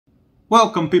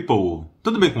Welcome people!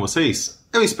 Tudo bem com vocês?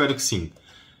 Eu espero que sim.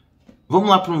 Vamos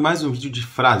lá para mais um vídeo de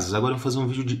frases. Agora eu vou fazer um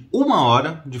vídeo de 1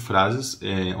 hora de frases,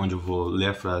 onde eu vou ler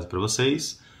a frase para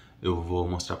vocês. Eu vou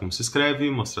mostrar como se escreve,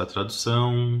 mostrar a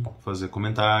tradução, fazer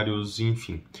comentários,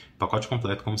 enfim. Pacote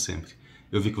completo, como sempre.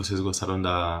 Eu vi que vocês gostaram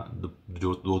do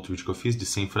outro vídeo que eu fiz, de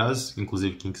 100 frases.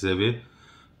 Inclusive, quem quiser ver,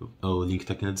 o link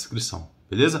está aqui na descrição.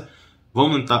 Beleza?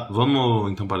 Vamos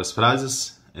então para as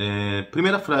frases.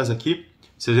 Primeira frase aqui.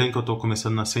 Vocês veem que eu estou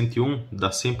começando na 101,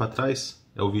 da 100 para trás,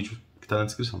 é o vídeo que está na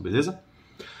descrição, beleza?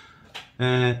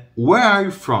 Where are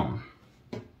you from?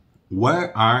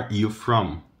 Where are you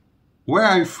from? Where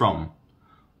are you from?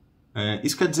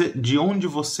 Isso quer dizer de onde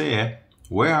você é.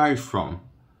 Where are you from?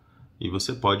 E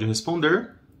você pode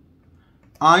responder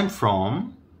I'm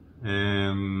from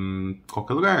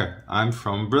qualquer lugar. I'm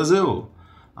from Brazil.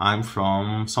 I'm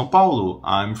from São Paulo.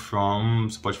 I'm from...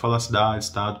 Você pode falar cidade,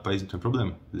 estado, país, não tem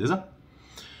problema, beleza?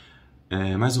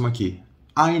 Mais uma aqui.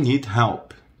 I need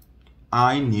help.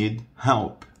 I need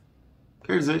help.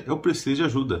 Quer dizer, eu preciso de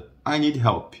ajuda. I need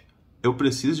help. Eu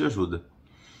preciso de ajuda.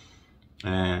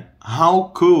 How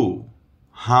cool.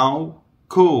 How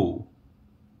cool.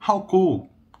 How cool.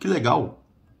 Que legal.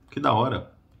 Que da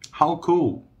hora. How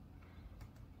cool.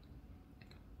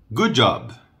 Good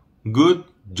job. Good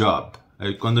job.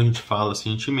 Aí quando a gente fala assim,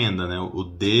 a gente emenda, né? O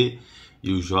D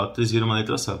e o J viram uma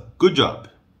letra só. Good job.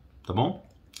 Tá bom?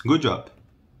 Good job.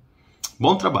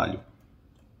 Bom trabalho.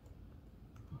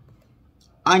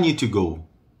 I need to go.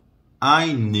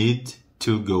 I need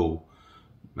to go.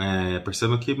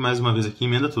 Perceba que, mais uma vez aqui,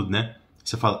 emenda tudo, né?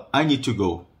 Você fala I need to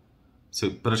go. Você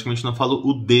praticamente não fala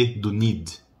o D do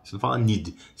need. Você não fala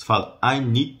need. Você fala I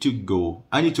need to go.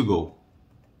 I need to go.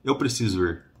 Eu preciso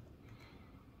ir.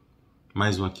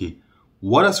 Mais um aqui.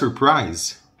 What a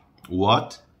surprise.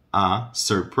 What a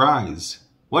surprise.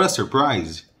 What a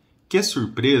surprise. Que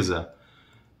surpresa.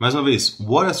 Mais uma vez,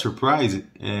 what a surprise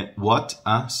é what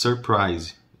a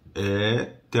surprise.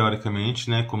 Teoricamente,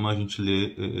 né, como a gente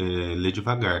lê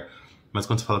devagar. Mas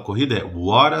quando você fala corrida, é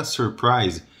what a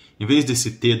surprise. Em vez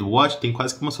desse T do what, tem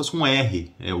quase como se fosse um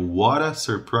R. É what a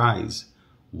surprise.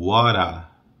 What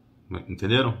a.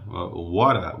 Entenderam?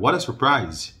 What a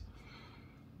surprise.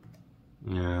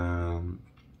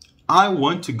 I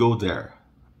want to go there.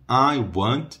 I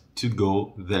want to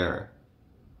go there.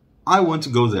 I want to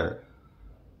go there.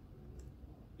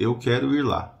 Eu quero ir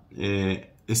lá.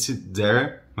 Esse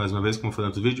there, mais uma vez, como eu falei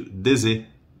no outro vídeo, DZ.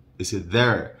 Esse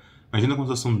there. Imagina como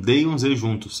se fosse um D e um Z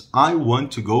juntos. I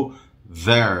want to go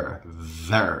there.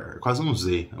 There. Quase um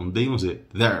Z. Um D e um Z.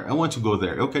 There. I want to go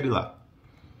there. Eu quero ir lá.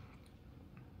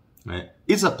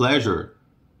 It's a pleasure.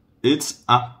 It's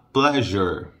a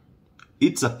pleasure.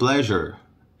 It's a pleasure.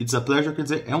 It's a pleasure quer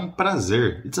dizer é um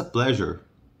prazer. It's a pleasure.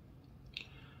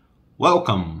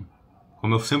 Welcome.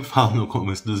 Como eu sempre falo no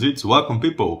começo dos vídeos, welcome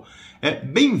people, é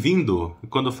bem-vindo.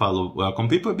 Quando eu falo welcome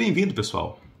people, é bem-vindo,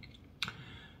 pessoal.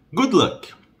 Good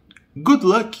luck. Good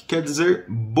luck quer dizer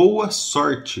boa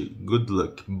sorte. Good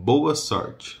luck, boa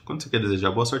sorte. Quando você quer desejar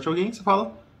boa sorte a alguém, você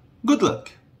fala good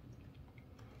luck.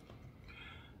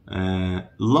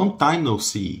 Long time no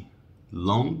see.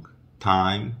 Long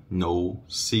time no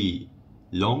see.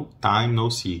 Long time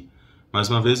no see. Mais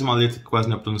uma vez, uma letra que quase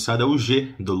não é pronunciada é o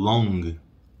G do long.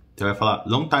 Você vai falar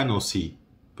long time no see.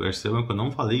 Percebam que eu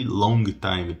não falei long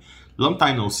time. Long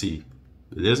time no see.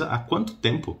 Beleza? Há quanto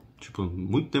tempo? Tipo,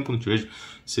 muito tempo não te vejo.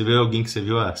 Você vê alguém que você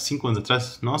viu há 5 anos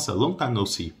atrás. Nossa, long time no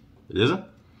see. Beleza?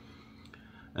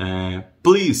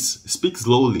 Please speak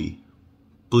slowly.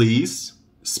 Please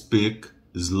speak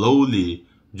slowly.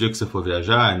 O dia que você for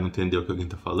viajar e não entender o que alguém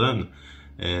está falando,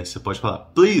 você pode falar,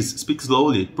 please speak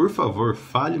slowly. Por favor,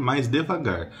 fale mais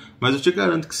devagar. Mas eu te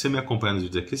garanto que você me acompanha nos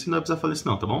vídeos aqui, você não vai precisar falar isso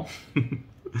não, tá bom?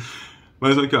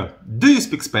 Mas aqui, ó. Do you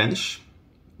speak Spanish?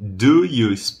 Do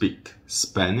you speak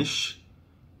Spanish?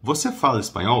 Você fala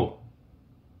espanhol?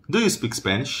 Do you speak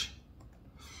Spanish?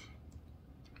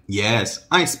 Yes,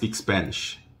 I speak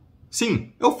Spanish.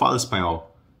 Sim, eu falo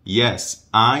espanhol. Yes,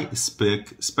 I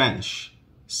speak Spanish.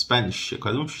 Spanish, é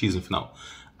quase um X no final.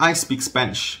 I speak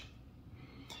Spanish.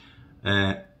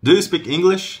 Do you speak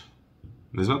English?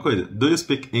 Mesma coisa. Do you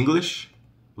speak English?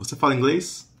 Você fala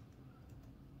inglês?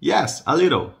 Yes, a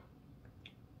little.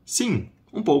 Sim,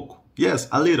 um pouco. Yes,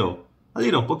 a little. A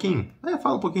little, um pouquinho.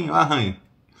 Fala um pouquinho, arranha.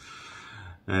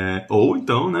 Ou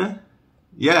então, né?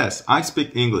 Yes, I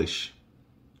speak English.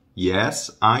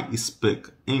 Yes, I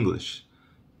speak English.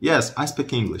 Yes, I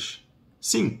speak English.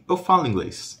 Sim, eu falo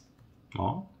inglês.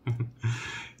 Oh.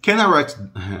 Can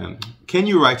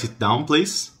you write it down,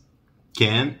 please?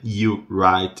 Can you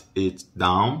write it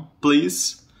down,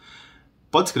 please?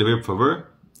 Pode escrever, por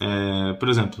favor? por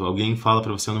exemplo, alguém fala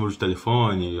para você o número de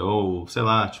telefone, ou, sei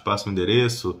lá, te passa um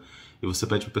endereço, e você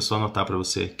pede para a pessoa anotar para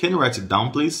você. Can you write it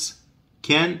down, please?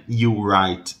 Can you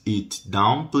write it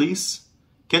down, please?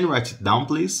 Can you write it down,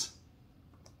 please?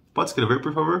 Pode escrever,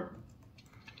 por favor?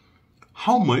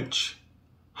 How much?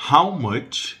 How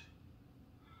much?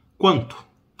 Quanto?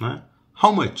 Né?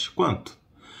 How much? Quanto?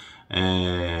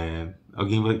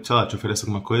 Alguém vai, sei lá, te oferece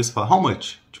alguma coisa, você fala, how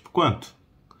much? Tipo, quanto?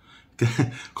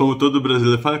 Como todo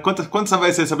brasileiro fala, quanto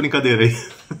vai ser essa brincadeira aí?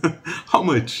 How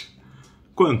much?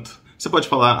 Quanto? Você pode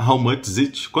falar, how much is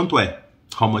it? Quanto é?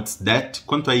 How much is that?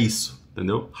 Quanto é isso?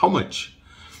 Entendeu? How much?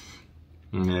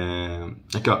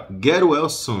 Aqui, ó, get well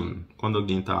soon. Quando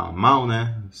alguém tá mal,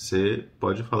 né? Você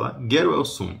pode falar get well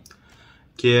soon.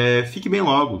 Que é fique bem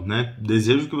logo, né?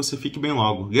 Desejo que você fique bem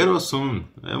logo. Get well soon.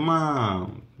 É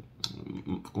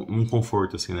um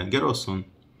conforto, assim, né? Get well soon.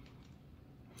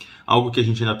 Algo que a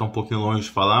gente ainda tá um pouquinho longe de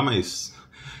falar, mas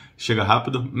chega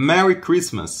rápido. Merry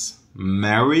Christmas.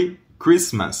 Merry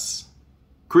Christmas.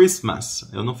 Christmas.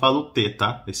 Eu não falo T,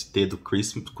 tá? Esse T do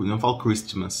Christmas. Eu não falo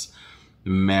Christmas.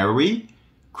 Merry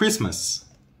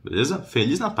Christmas. Beleza?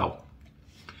 Feliz Natal.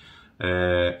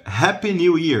 Happy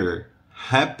New Year.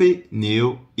 Happy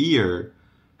New Year.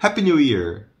 Happy New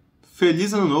Year.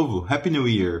 Feliz Ano Novo. Happy New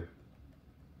Year.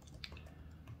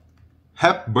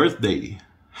 Happy Birthday.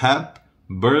 Happy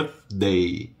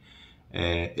Birthday.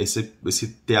 Esse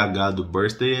TH do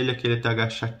birthday, ele é aquele TH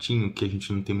chatinho que a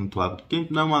gente não tem muito hábito. Que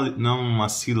não é uma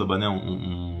sílaba, né?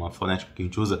 Uma fonética que a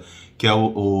gente usa, que é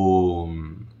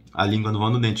a língua no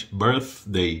vão do dente.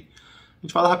 Birthday. A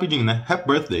gente fala rapidinho, né? Happy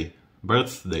Birthday.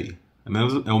 Birthday.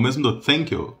 É o mesmo do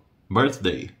thank you.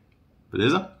 Birthday.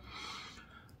 Beleza?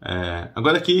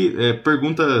 Agora aqui,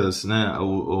 perguntas, né?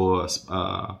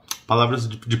 Palavras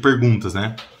de perguntas,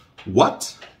 né?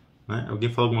 What? Né?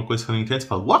 Alguém fala alguma coisa que eu não entendo, você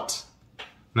fala what?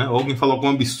 Né? Ou alguém fala algum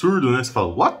absurdo, né? Você fala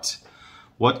what?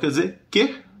 What quer dizer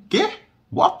que?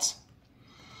 What?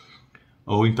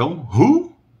 Ou então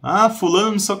who? Ah,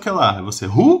 fulano não sei o que lá. Você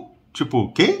who?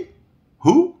 Tipo, quem?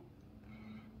 Who?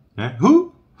 Né?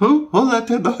 Who let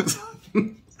the dogs out?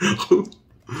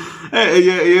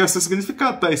 E esse é o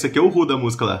significado, tá? Esse aqui é o who da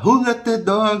música lá. Who let the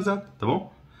dogs out? Tá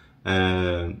bom?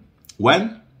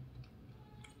 When?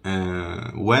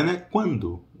 When é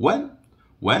quando? When?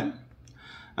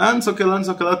 Ah, não sei o que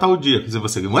lá, tal dia. Quer dizer,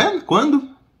 você, when? Quando?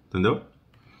 Entendeu?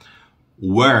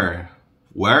 Where?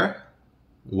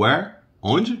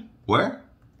 Onde? Where?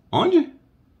 Onde?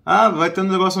 Ah, vai ter um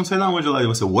negócio não sei lá onde lá. E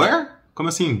você, where? Como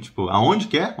assim? Tipo, aonde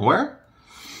que é? Where?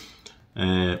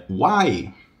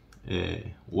 Why?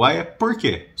 Why é por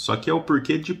quê? Só que é o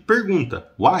porquê de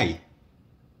pergunta. Why?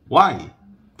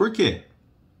 Por quê?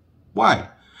 Why?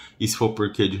 E se for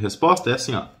porquê de resposta, é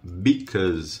assim, ó.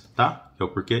 Because, tá? Que é o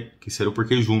porquê, que seria o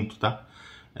porquê junto, tá?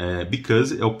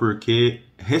 Because é o porquê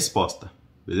resposta.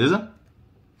 Beleza?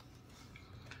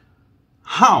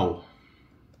 How?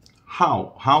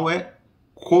 How é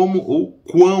como ou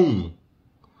quão.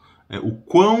 O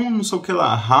quão, não sei o que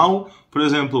lá. How, por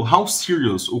exemplo, how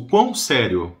serious, o quão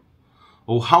sério.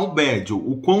 Ou how bad,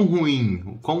 o quão ruim,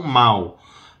 o quão mal.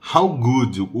 How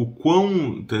good, o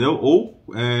quão, entendeu? Ou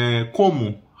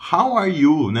como. How are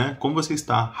you, né? Como você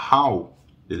está? How,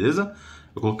 beleza?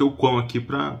 Eu coloquei o quão aqui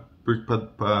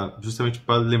justamente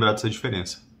para lembrar dessa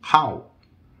diferença. How.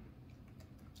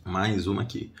 Mais uma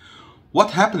aqui.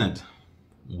 What happened?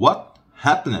 What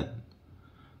happened?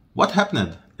 What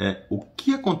happened? O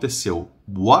que aconteceu?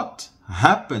 What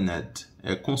happened?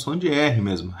 É com som de R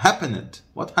mesmo. Happened.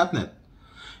 What happened?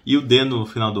 E o D no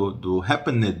final do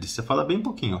happened, você fala bem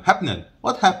pouquinho. Happened.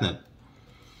 What happened?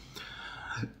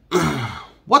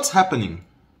 What's happening?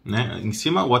 Né? Em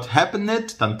cima, what happened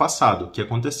está no passado, o que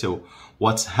aconteceu.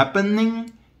 What's happening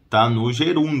está no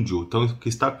gerúndio, então o que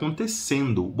está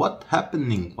acontecendo. What's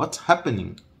happening? What's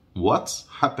happening? What's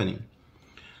happening?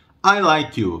 I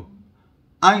like you.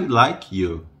 I like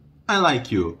you. I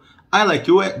like you. I like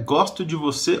you é gosto de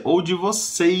você ou de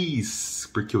vocês,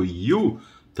 porque o you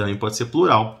também pode ser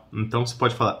plural. Então você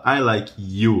pode falar I like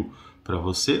you para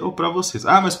você ou para vocês.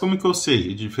 Ah, mas como que eu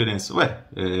sei a diferença? Ué,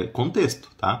 contexto,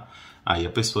 tá? Aí se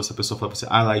a pessoa fala pra você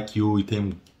I like you e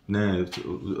tem, né,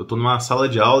 eu tô numa sala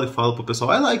de aula e falo pro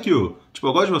pessoal I like you, tipo,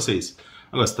 eu gosto de vocês.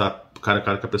 Agora, se tá cara a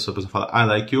cara com a pessoa fala I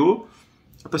like you,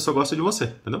 a pessoa gosta de você,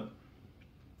 entendeu?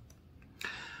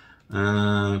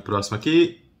 Próximo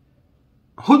aqui.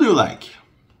 Who do you like?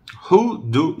 Who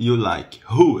do you like?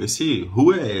 Who, esse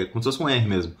who é como se fosse um R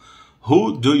mesmo.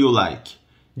 Who do you like?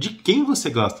 De quem você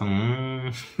gosta?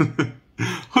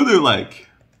 Who do you like?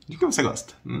 De quem você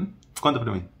gosta? Conta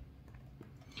pra mim.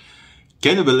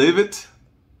 Can you believe it?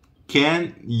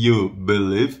 Can you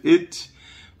believe it?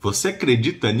 Você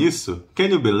acredita nisso? Can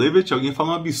you believe it? Alguém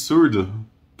fala um absurdo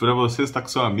pra você estar com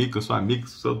seu amigo, sua amiga,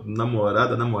 seu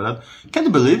namorada, namorado. Can you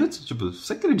believe it? Tipo,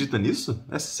 você acredita nisso?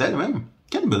 É sério mesmo?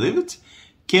 Can you believe it?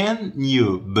 Can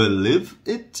you believe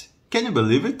it? Can you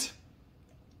believe it?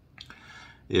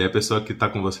 E aí a pessoa que tá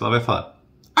com você, ela vai falar,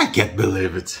 I can't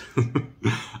believe it.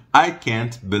 I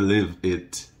can't believe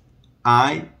it.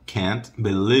 I can't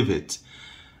believe it.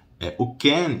 O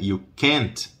can e o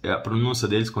can't, a pronúncia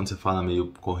deles, quando você fala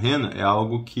meio correndo, é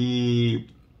algo que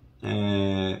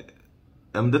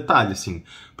é um detalhe, assim.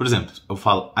 Por exemplo, eu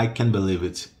falo I can't believe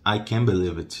it, I can't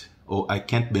believe it, ou I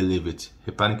can't believe it.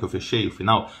 Reparem que eu fechei o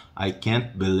final. I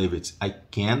can't believe it, I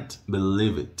can't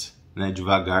believe it. Né?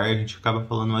 Devagar a gente acaba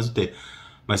falando mais o T.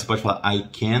 Mas você pode falar I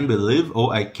can believe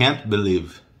ou I can't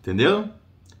believe. Entendeu?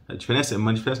 A diferença é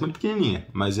uma diferença muito pequenininha,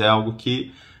 mas é algo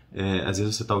que às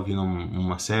vezes você está ouvindo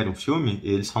uma série, um filme, e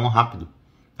eles falam rápido.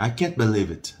 I can't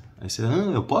believe it. Aí você,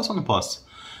 eu posso ou não posso?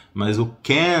 Mas o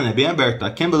can é bem aberto.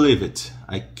 I can't believe it.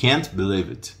 I can't believe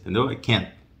it. Entendeu? I can't.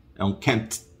 É um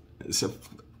can't. Você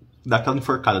dá aquela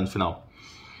enforcada no final.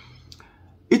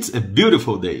 It's a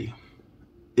beautiful day.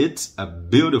 It's a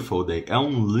beautiful day. É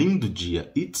um lindo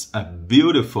dia. It's a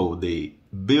beautiful day.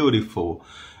 Beautiful.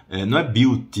 Não é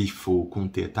beautiful com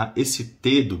T, tá? Esse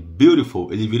T do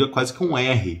beautiful, ele vira quase que um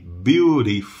R.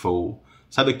 Beautiful.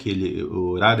 Sabe aquele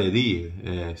orareri?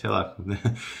 Sei lá.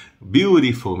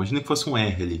 Beautiful. Imagina que fosse um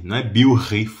R ali. Não é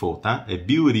beautiful, tá? É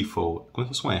beautiful. Como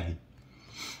se fosse um R.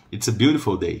 It's a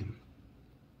beautiful day.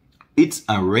 It's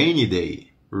a rainy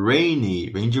day.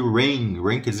 Rainy. Vem de rain.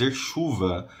 Rain quer dizer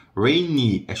chuva.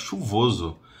 Rainy é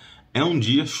chuvoso. É um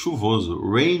dia chuvoso.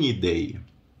 Rainy day.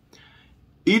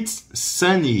 It's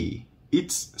sunny.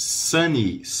 It's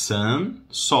sunny. Sun,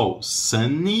 sol.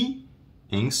 Sunny,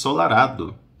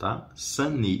 ensolarado, tá?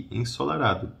 Sunny,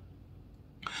 ensolarado.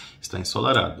 Está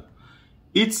ensolarado.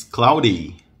 It's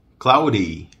cloudy.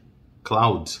 Cloudy.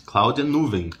 Cloud. Cloud é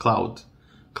nuvem. Cloud.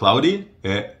 Cloudy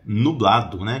é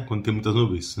nublado, né? Quando tem muitas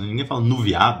nuvens. Ninguém fala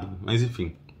nuviado, mas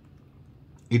enfim.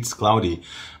 It's cloudy.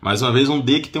 Mais uma vez um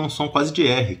D que tem um som quase de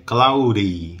R.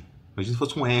 Cloudy. Imagina se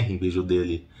fosse um R em vez do D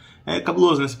ali. É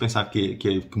cabuloso, né? Você pensar que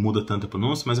muda tanto a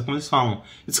pronúncia, mas é como eles falam.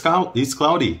 It's cloudy.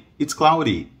 It's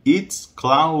cloudy. It's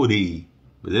cloudy.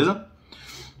 Beleza?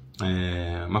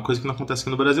 Uma coisa que não acontece aqui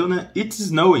no Brasil, né? It's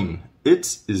snowing.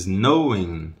 It's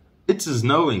snowing. It's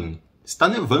snowing. Está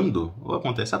nevando. Ou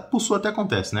acontece. A pulsou até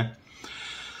acontece, né?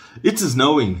 It's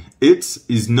snowing. It's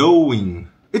snowing.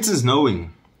 It's snowing.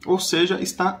 Ou seja,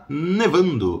 está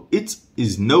nevando. It's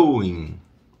snowing.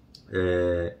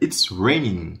 It's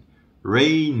raining.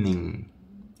 Raining.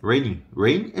 Raining.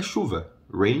 Rain é chuva.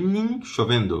 Raining,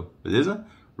 chovendo. Beleza?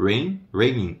 Rain,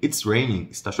 raining. It's raining.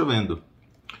 Está chovendo.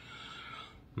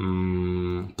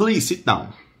 Please sit down.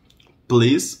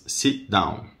 Please sit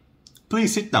down.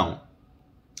 Please sit down.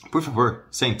 Por favor,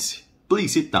 sente-se.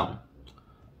 Please sit down.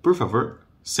 Por favor,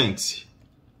 sente-se.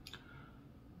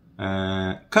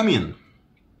 Come in.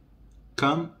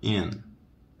 Come in.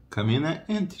 Come in é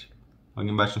entre.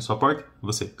 Alguém bate na sua porta,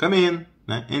 você come in,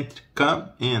 né? Entre.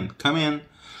 Come in. Come in.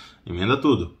 Emenda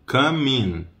tudo. Come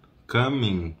in. Come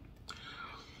in.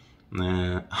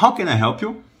 How can I help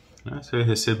you? Você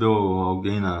recebeu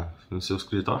alguém no seu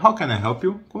escritório. How can I help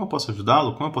you? Como eu posso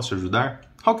ajudá-lo? Como eu posso te ajudar?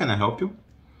 How can I help you?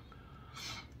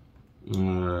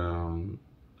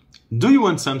 Do you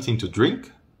want something to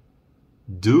drink?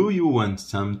 Do you want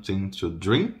something to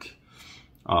drink?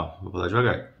 Vou falar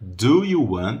devagar. Do you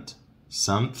want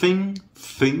something,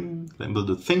 lembra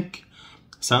do think?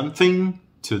 Something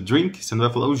to drink. Você não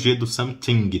vai falar o G do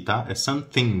something, tá? É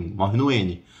something, morre no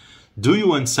N. Do you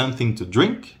want something to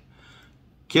drink?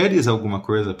 Queres alguma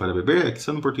coisa para beber? É que isso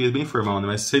é no português bem formal, né?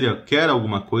 Mas seria quer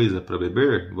alguma coisa para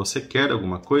beber? Você quer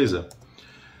alguma coisa?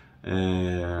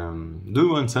 Do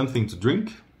you want something to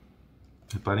drink?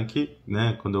 Reparem que,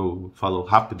 né, quando eu falo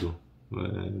rápido,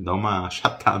 dá uma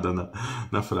achatada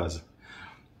na frase.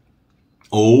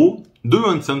 Ou, do you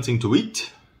want something to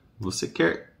eat? Você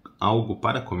quer algo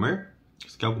para comer?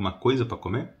 Você quer alguma coisa para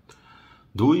comer?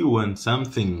 Do you want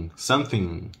something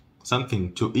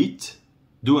to eat?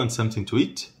 Do you want something to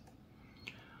eat?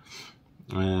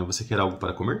 Você quer algo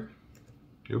para comer?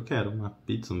 Eu quero uma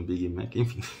pizza, um Big Mac,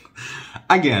 enfim.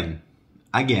 Again.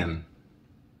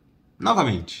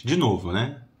 Novamente, de novo,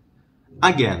 né?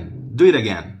 Again, do it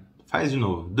again. Faz de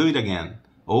novo, do it again.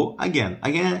 Ou again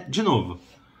de novo.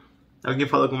 Alguém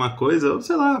fala alguma coisa, ou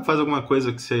sei lá, faz alguma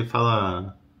coisa que você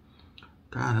fala...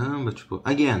 Caramba, tipo,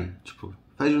 again, tipo,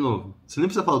 faz de novo. Você nem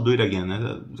precisa falar do it again,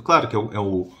 né? Claro que é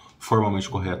o formalmente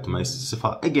correto, mas você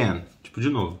fala again, tipo, de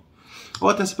novo. Ou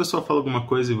até se a pessoa fala alguma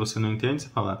coisa e você não entende, você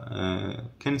fala,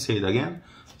 can you say it again?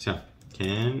 Assim,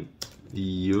 Can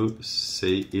you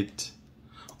say it?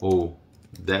 Ou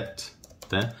that,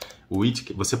 né?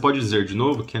 Which, você pode dizer de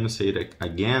novo, can you say it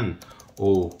again?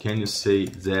 Ou can you say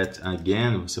that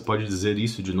again? Você pode dizer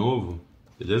isso de novo,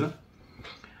 beleza?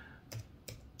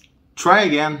 Try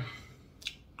again.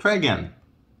 Try again.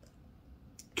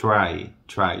 Try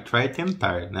é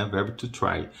tentar, né? Verbo to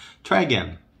try. Try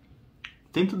again.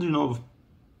 Tenta de novo.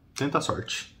 Tenta a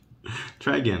sorte.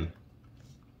 Try again.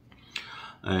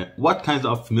 What kind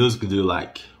of music do you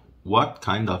like? What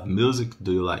kind of music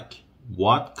do you like?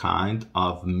 What kind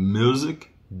of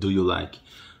music do you like?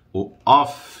 O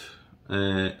of,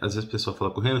 às vezes a pessoa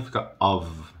fala correndo, fica of,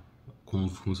 como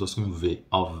se fosse um V,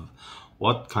 of.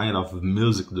 What kind of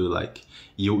music do you like?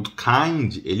 E o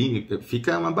kind, ele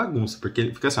fica uma bagunça, porque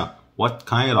ele fica assim, ó, what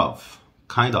kind of,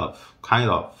 kind of, kind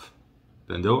of.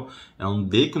 Entendeu? É um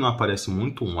D que não aparece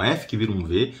muito, um F que vira um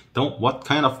V. Então, what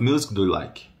kind of music do you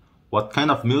like? What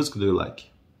kind of music do you like?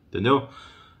 Entendeu?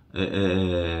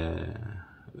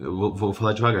 Eu vou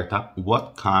falar devagar, tá?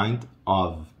 What kind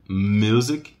of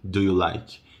music do you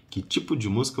like? Que tipo de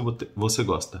música você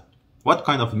gosta? What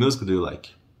kind of music do you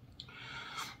like?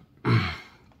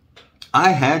 I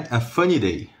had a funny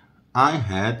day. I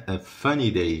had a funny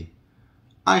day.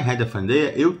 I had a funny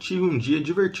day. Eu tive um dia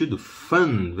divertido.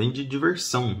 Fun vem de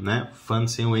diversão, né? Fun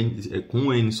sem o N, com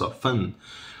o N só. Fun.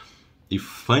 E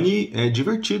funny é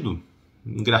divertido.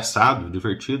 Engraçado,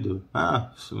 divertido.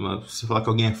 Se falar que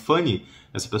alguém é funny,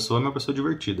 essa pessoa é uma pessoa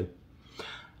divertida.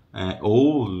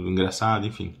 Ou engraçado,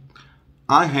 enfim.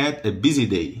 I had a busy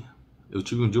day. Eu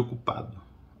tive um dia ocupado.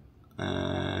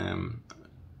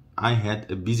 I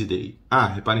had a busy day.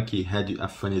 Reparem que had a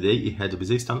funny day e had a busy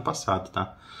day está no passado,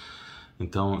 tá?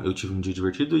 Então, eu tive um dia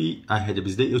divertido e I had a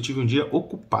busy day, eu tive um dia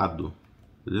ocupado.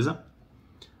 Beleza?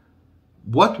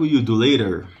 What will you do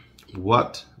later?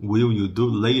 What will you do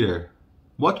later?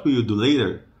 What will you do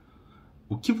later?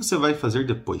 O que você vai fazer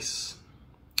depois?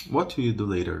 What will you do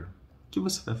later? O que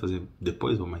você vai fazer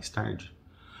depois ou mais tarde?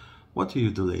 What will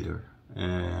you do later?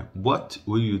 What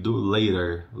will you do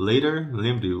later? Later,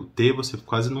 lembre, o T você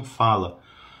quase não fala.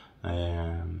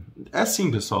 É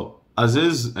assim, pessoal. Às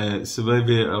vezes, você vai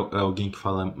ver alguém que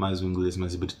fala mais o inglês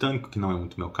mais britânico, que não é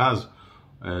muito meu caso,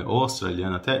 ou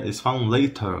australiano até, eles falam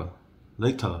later.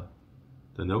 Later.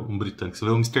 Entendeu? Um britânico. Você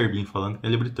vê o Mr. Bean falando,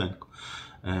 ele é britânico.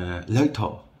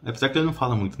 Later. Apesar que ele não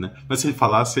fala muito, né? Mas se ele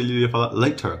falasse, ele ia falar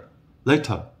later.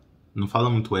 Later. Não fala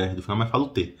muito o R do final, mas fala o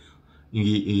T.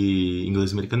 E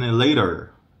inglês americano é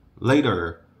later.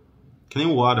 Later. Que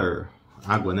nem water.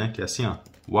 Água, né? Que é assim, ó.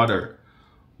 Water.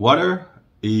 Water.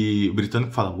 E o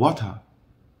britânico fala water.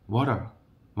 Water.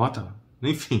 Water.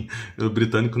 Enfim, o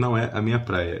britânico não é a minha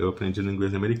praia. Eu aprendi no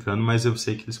inglês americano, mas eu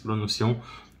sei que eles pronunciam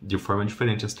de forma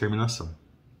diferente essa terminação.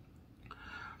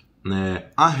 I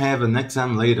have an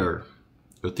exam later.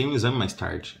 Eu tenho um exame mais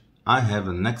tarde. I have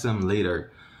an exam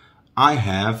later. I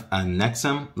have an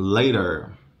exam later.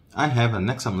 I have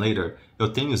an exam later.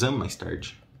 Eu tenho um exame mais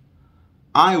tarde.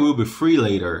 I will be free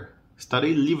later.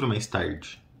 Estarei livre mais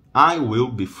tarde. I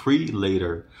will be free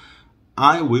later.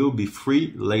 I will be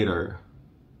free later.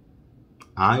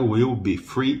 I will be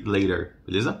free later.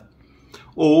 Beleza?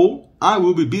 Ou I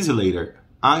will be busy later.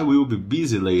 I will be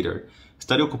busy later.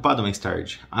 Estarei ocupado mais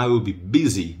tarde. I will be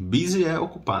busy. Busy é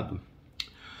ocupado.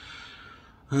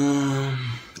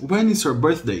 When is your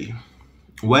birthday?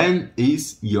 When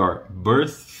is your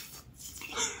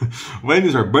When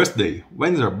is your birthday?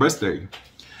 When is your birthday?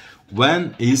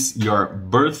 When is your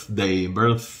birthday?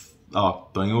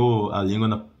 Tenho a língua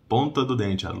na ponta do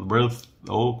dente.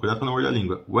 Cuidado para não morder a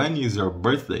língua. When is your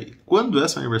birthday? Quando é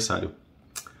seu aniversário?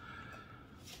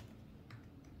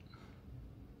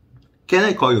 Can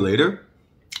I call you later?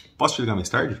 Posso te ligar mais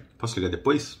tarde? Posso ligar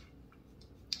depois?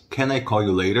 Can I call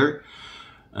you later?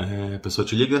 A pessoa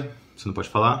te liga, você não pode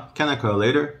falar. Can I call you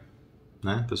later?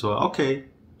 Né? A pessoa,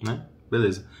 ok, né?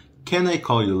 Beleza. Can I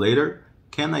call you later?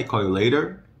 Can I call you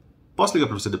later? Posso ligar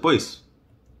para você depois?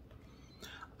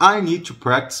 I need to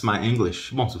practice my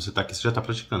English. Bom, se você está aqui, você já está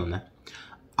praticando, né?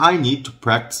 I need to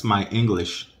practice my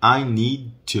English. I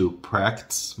need to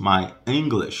practice my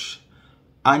English.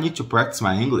 I need to practice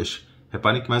my English.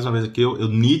 Reparem que mais uma vez aqui eu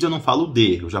need, eu não falo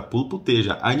D, eu já pulo pro T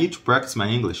já. I need to practice my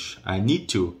English. I need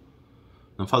to.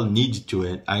 Não falo need to,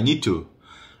 I need to.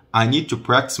 I need to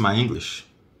practice my English.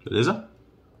 Beleza?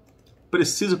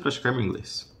 Preciso praticar meu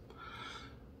inglês.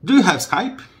 Do you have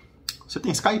Skype? Você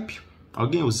tem Skype?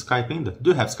 Alguém usa Skype ainda?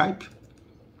 Do you have Skype?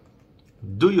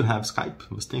 Do you have Skype?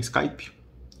 Você tem Skype?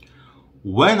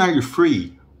 When are you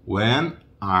free? When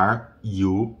are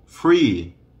you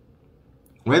free?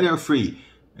 When are you free?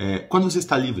 Quando você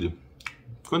está livre?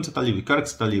 Quando você está livre? Que hora que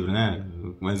você está livre, né?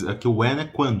 Mas aqui o when é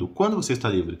quando. Quando você está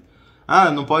livre?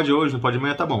 Ah, não pode hoje, não pode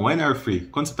amanhã, tá bom. When are you free?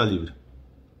 Quando você está livre?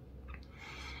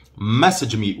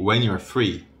 Message me when you're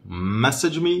free.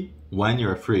 Message me when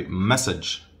you're free.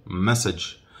 Message.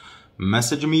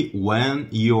 Message me when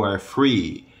you are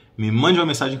free. Me mande uma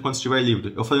mensagem quando estiver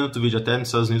livre. Eu falei no outro vídeo, até nos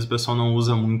Estados Unidos o pessoal não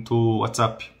usa muito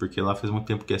WhatsApp, porque lá faz muito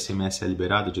tempo que SMS é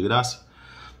liberado de graça.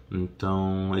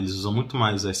 Então, eles usam muito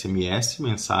mais o SMS,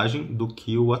 mensagem, do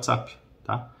que o WhatsApp,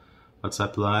 tá? O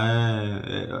WhatsApp lá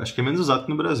acho que é menos usado que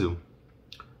no Brasil.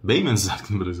 Bem menos usado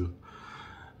que no Brasil.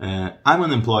 I'm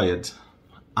unemployed.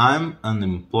 I'm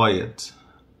unemployed.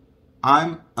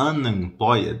 I'm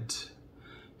unemployed.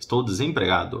 Estou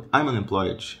desempregado. I'm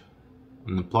unemployed.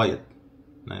 Unemployed.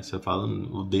 Né? Você fala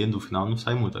o D no final não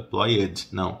sai muito. Employed.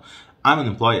 Não. I'm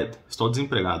unemployed. Estou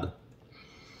desempregado.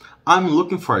 I'm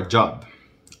looking for a job.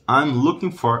 I'm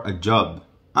looking for a job.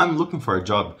 I'm looking for a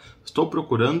job. Estou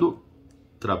procurando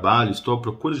trabalho. Estou à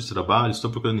procura de trabalho. Estou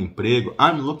procurando emprego.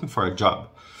 I'm looking for a job.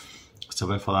 Você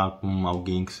vai falar com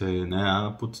alguém que você, né?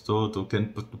 Ah, putz, tô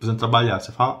precisando trabalhar.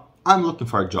 Você fala, I'm looking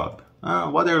for a job. Ah,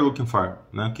 what are you looking for?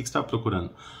 Né? O que você está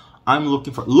procurando? I'm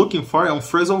looking for. Looking for é um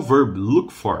phrasal verb.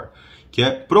 Look for, que é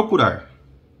procurar.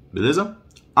 Beleza?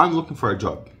 I'm looking for a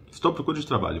job. Estou à procura de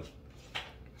trabalho.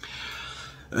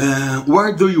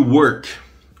 Where do you work?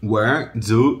 Where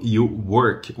do you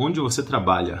work? Onde você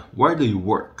trabalha? Where do you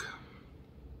work?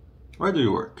 Where do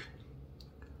you work?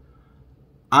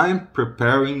 I'm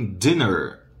preparing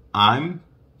dinner. I'm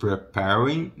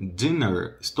preparing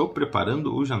dinner. Estou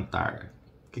preparando o jantar.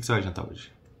 O que você vai jantar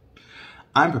hoje?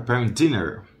 I'm preparing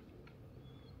dinner.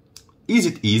 Is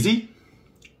it easy?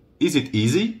 Is it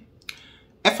easy?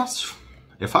 É fácil.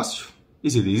 É fácil.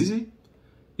 Is it easy?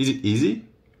 Is it easy?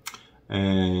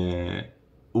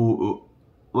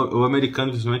 O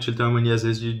americano, principalmente, ele tem uma mania às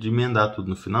vezes de emendar tudo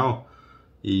no final.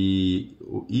 E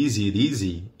o is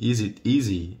it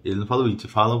easy, ele não fala o it,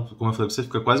 fala, como eu falei pra você,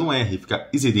 fica quase um R, fica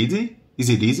is it easy, is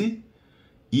it easy,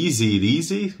 is it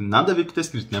easy, nada a ver com o que tá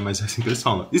escrito, né, mas é assim que eles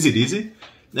falam, is it easy,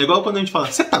 é igual quando a gente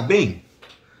fala, você tá bem?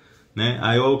 Né?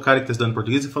 Aí o cara que tá estudando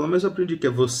português fala, mas eu aprendi que é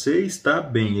você está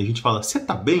bem, e a gente fala, você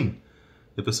tá bem?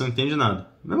 E a pessoa não entende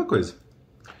nada, mesma coisa.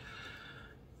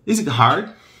 Is it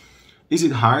hard? Is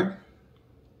it hard?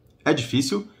 É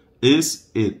difícil.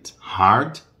 Is it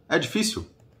hard? É difícil.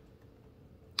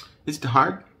 Is it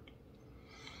hard?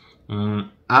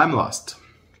 I'm lost.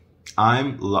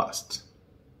 I'm lost.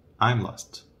 I'm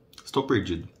lost. Estou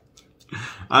perdido.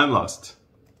 I'm lost.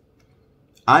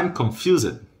 I'm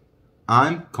confused.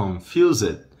 I'm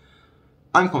confused.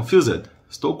 I'm confused.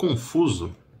 Estou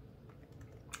confuso.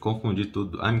 Confundi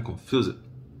tudo. I'm confused.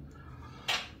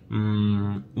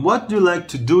 What do you like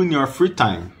to do in your free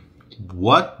time?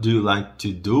 What do you like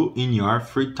to do in your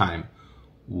free time?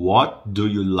 What do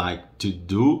you like to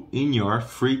do in your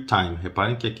free time?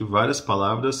 Reparem que aqui várias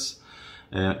palavras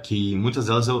que muitas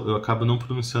delas eu acabo não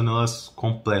pronunciando elas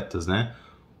completas, né?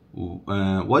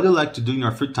 What do you like to do in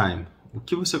your free time? O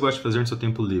que você gosta de fazer no seu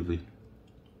tempo livre?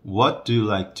 What do you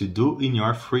like to do in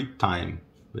your free time?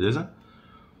 Beleza?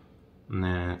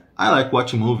 I like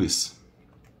watching movies.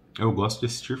 Eu gosto de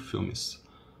assistir filmes.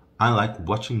 I like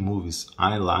watching movies.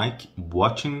 I like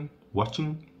watching,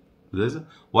 beleza?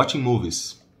 Watching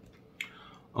movies.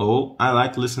 Ou I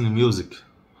like listening music.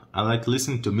 I like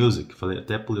listening to music. Falei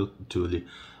até pulei to ali.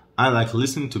 I like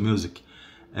listening to music.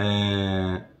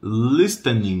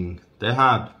 Listening. Tá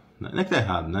errado. Não é que tá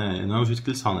errado, né? Não é o jeito que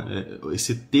eles falam.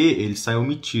 Esse T, ele sai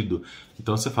omitido.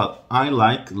 Então você fala I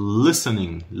like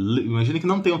listening. Imagina que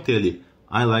não tem um T ali.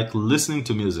 I like listening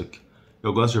to music.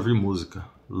 Eu gosto de ouvir música.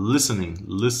 Listening.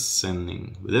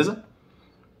 Beleza?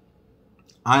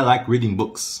 I like reading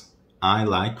books. I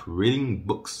like reading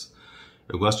books.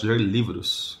 Eu gosto de ler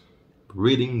livros.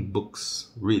 Reading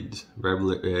books. Read.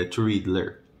 Verbo to read,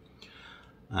 ler.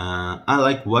 I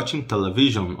like watching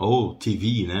television. Ou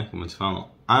TV, né? Como eles falam.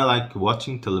 I like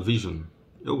watching television.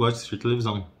 Eu gosto de assistir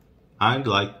televisão. I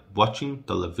like watching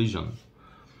television.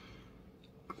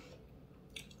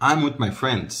 I'm with my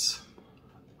friends.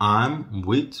 I'm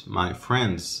with my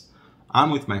friends.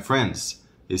 I'm with my friends.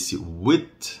 Esse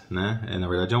with, né? Na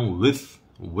verdade é um with.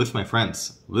 With my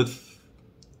friends.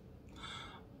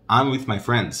 I'm with my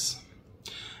friends.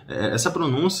 Essa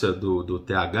pronúncia do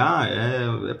TH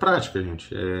é prática, gente.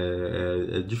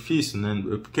 É difícil, né?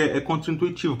 Porque é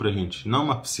contraintuitivo pra gente. Não é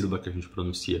uma sílaba que a gente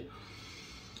pronuncia.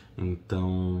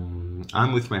 Então,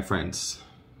 I'm with my friends.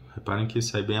 Reparem que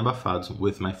sai bem abafado.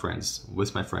 With my friends.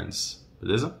 With my friends.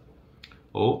 Beleza?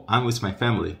 Ou I'm with my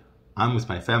family. I'm with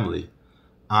my family.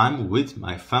 I'm with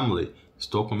my family.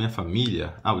 Estou com minha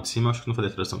família. O de cima eu acho que não falei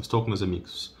a tradução. Estou com meus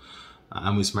amigos.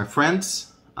 I'm with my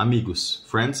friends. Amigos.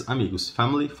 Friends, amigos.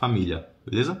 Family, família.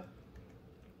 Beleza?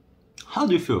 How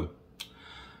do you feel?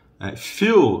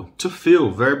 Feel, to feel.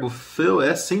 O verbo feel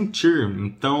é sentir.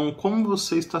 Então, como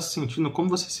você está se sentindo? Como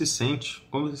você se sente?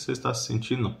 Como você está se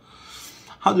sentindo?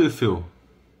 How do you feel?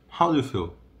 How do you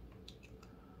feel?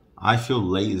 I feel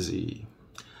lazy.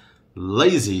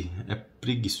 Lazy é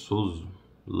preguiçoso.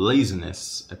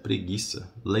 Laziness é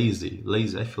preguiça. Lazy,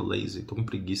 I feel lazy. Tô com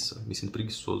preguiça, me sinto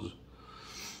preguiçoso.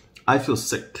 I feel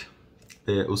sick.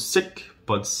 O sick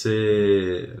pode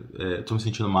ser tô me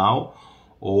sentindo mal,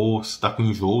 ou se tá com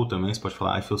enjoo também, você pode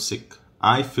falar I feel sick.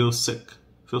 I feel sick.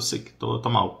 Feel sick, tô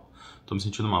mal. Tô me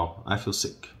sentindo mal. I feel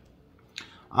sick.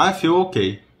 I feel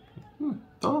okay.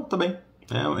 Tá bem.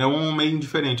 É um meio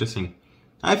indiferente assim.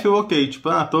 I feel okay, tipo,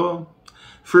 tô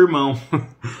firmão.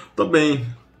 Tô bem.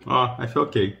 I feel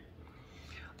okay.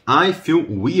 I feel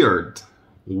weird.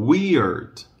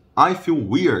 Weird. I feel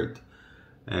weird.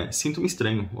 Sinto-me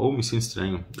estranho, ou me sinto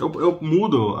estranho. Eu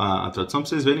mudo a tradução pra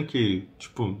vocês verem que,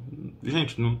 tipo,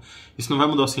 gente, isso não vai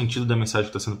mudar o sentido da mensagem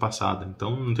que está sendo passada.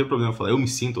 Então não tem problema eu falar, eu me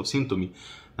sinto, ou sinto-me.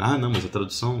 Ah, não, mas a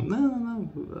tradução...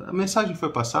 Não. A mensagem foi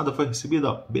passada, foi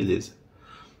recebida, beleza.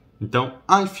 Então,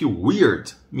 I feel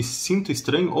weird. Me sinto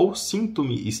estranho ou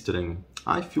sinto-me estranho.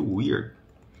 I feel weird.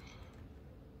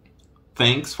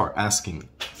 Thanks for asking.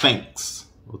 Thanks.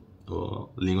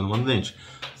 Língua no mano dente.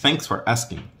 Thanks for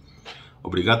asking.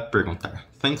 Obrigado por perguntar.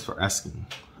 Thanks for asking.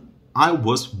 I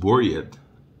was worried.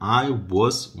 I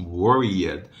was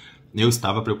worried. Eu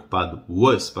estava preocupado.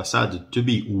 Was, passado. To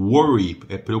be worry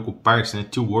é preocupar-se, né?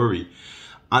 To worry.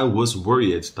 I was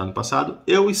worried. Está no passado.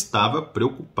 Eu estava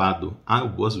preocupado. I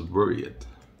was worried.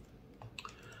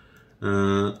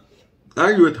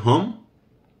 Are you at home?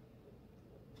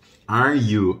 Are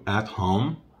you at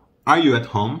home? Are you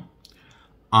at home?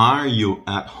 Are you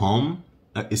at home?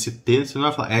 Esse T você não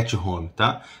vai falar at home,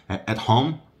 tá? É at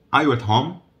home. Are you at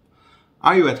home?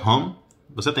 Are you at home?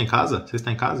 Você está em casa? Você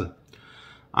está em casa?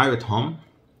 Are you at home?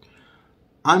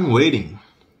 I'm waiting.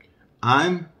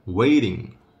 I'm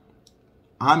waiting.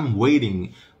 I'm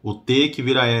waiting. O T que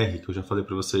vira R, que eu já falei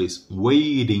pra vocês.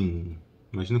 Waiting.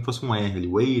 Imagina que fosse um R ali.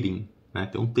 Waiting. Né?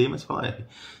 Tem um T, mas fala R.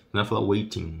 Não vai falar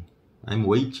waiting. I'm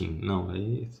waiting. Não.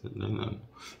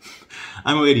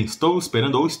 I'm waiting. Estou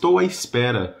esperando ou estou à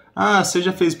espera. Ah, você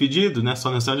já fez pedido? Né?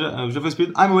 Só nessa já fez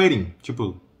pedido? I'm waiting.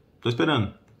 Tipo, estou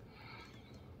esperando.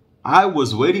 I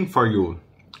was waiting for you.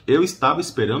 Eu estava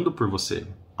esperando por você.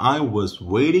 I was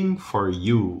waiting for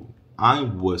you. I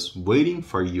was waiting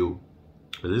for you.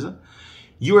 Beleza?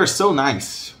 You are so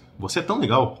nice. Você é tão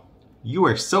legal. You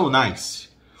are so nice.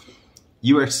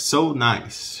 You are so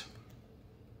nice.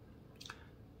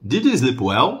 Did you sleep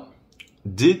well?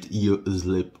 Did you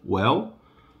sleep well?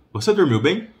 Você dormiu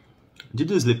bem? Did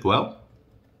you sleep well?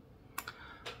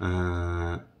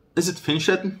 Is it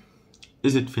finished?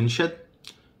 Is it finished?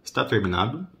 Está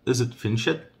terminado. Is it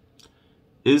finished?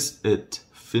 Is it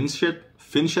finished?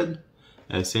 Finished?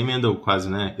 Você emenda quase,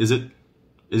 né? Is it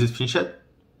finished?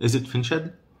 Is it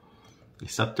finished?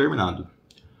 Está terminado.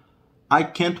 I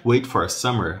can't wait for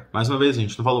summer. Mais uma vez, a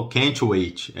gente não falou can't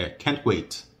wait. Can't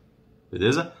wait.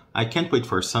 Beleza? I can't wait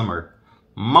for summer.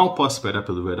 Mal posso esperar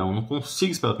pelo verão. Não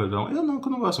consigo esperar pelo verão. Eu não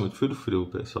gosto muito. Frio do frio,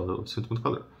 pessoal. Eu sinto muito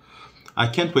calor. I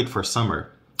can't wait for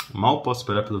summer. Mal posso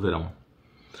esperar pelo verão.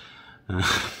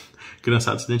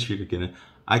 Criançado se identifica aqui, né?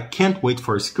 I can't wait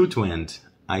for school to end.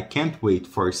 I can't wait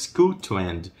for school to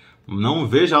end. Não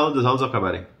vejo a aula das aulas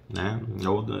acabarem. Né?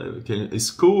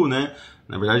 School, né?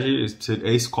 Na verdade,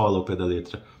 é escola ao pé da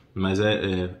letra. Mas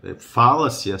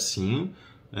fala-se assim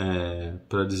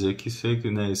para dizer que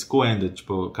né, school ended,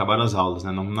 tipo, acabaram as aulas,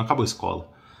 né? Não acabou a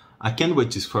escola. I can't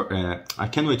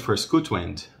wait for school to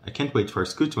end. I can't wait for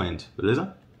school to end.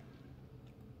 Beleza?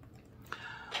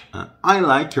 I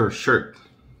like your shirt.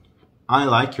 I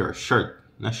like your shirt.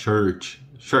 Não é shirt.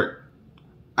 Shirt.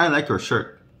 I like your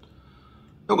shirt.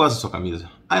 Eu gosto da sua camisa.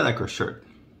 I like your shirt.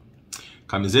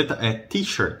 Camiseta é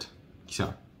t-shirt. Assim,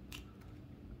 ó.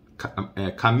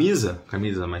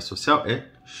 Camisa mais social é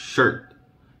shirt.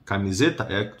 Camiseta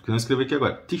é o que eu escrevi aqui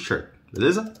agora. T-shirt.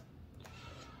 Beleza?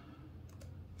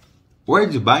 Where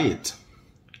did you buy it?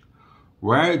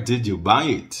 Where did you buy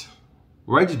it?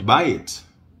 Where did you buy it?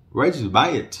 Where did you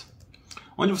buy it?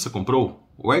 Onde você comprou?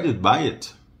 Where did you buy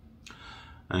it?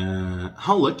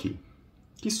 How lucky.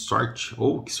 Que sorte.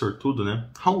 Ou que sortudo, né?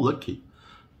 How lucky.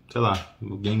 Sei lá,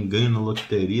 alguém ganha na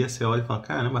loteria, você olha e fala,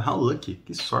 caramba, how lucky.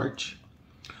 Que sorte.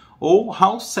 Ou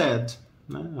how sad.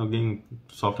 Né? Alguém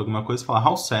sofre alguma coisa e fala,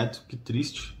 how sad. Que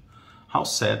triste. How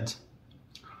sad.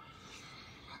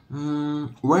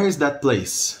 Where is that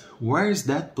place? Where is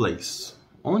that place?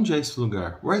 Onde é esse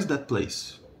lugar? Where is that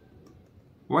place?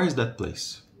 Where is that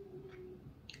place?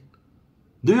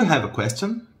 Do you have a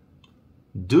question?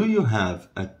 Do you have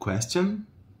a question?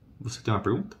 Você tem uma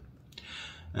pergunta?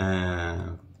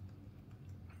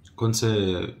 Quando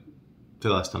você,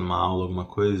 sei lá, está numa aula, alguma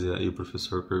coisa, e o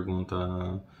professor pergunta...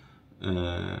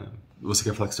 você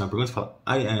quer falar que você tem uma pergunta? Você fala,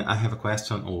 I have a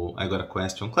question, ou I got a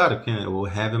question. Claro que o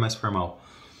have é mais formal.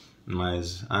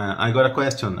 Mas, I got a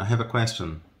question, I have a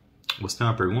question. Você tem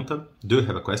uma pergunta? Do you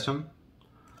have a question?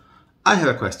 I have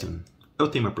a question. Eu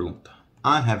tenho uma pergunta.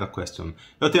 I have a question.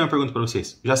 Eu tenho uma pergunta para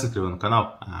vocês. Já se inscreveu no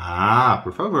canal?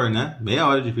 Por favor, né? Meia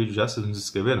hora de vídeo já, vocês não se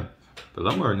inscreveram? Pelo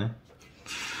amor, né?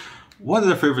 What is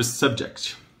your favorite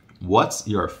subject? What's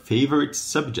your favorite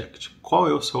subject? Qual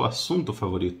é o seu assunto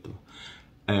favorito?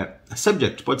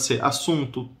 Subject pode ser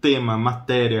assunto, tema,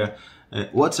 matéria.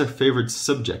 What's your favorite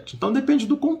subject? Então depende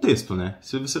do contexto, né?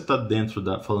 Se você está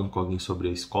falando com alguém sobre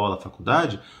a escola, a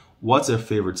faculdade, what's your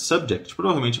favorite subject?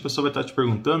 Provavelmente a pessoa vai estar te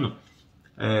perguntando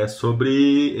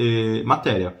sobre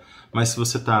matéria. Mas se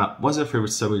você está what's your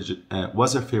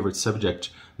favorite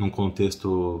subject num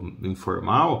contexto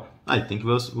informal, aí tem que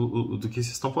ver do que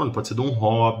vocês estão falando. Pode ser de um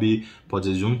hobby, pode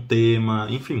ser de um tema,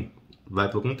 enfim, vai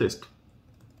para o contexto.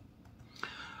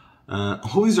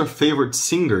 Who is your favorite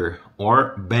singer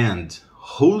or band?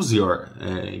 Who's your...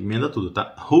 emenda tudo,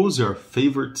 tá? Who's your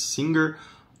favorite singer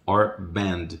or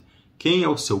band? Quem é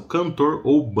o seu cantor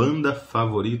ou banda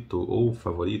favorito? Ou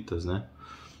favoritas, né?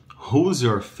 Who's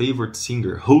your favorite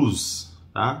singer? Who's,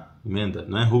 tá? Emenda,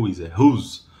 não é who is, é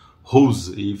who's.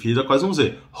 Who's, e vira quase um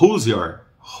Z. Who's your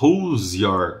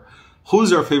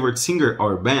favorite singer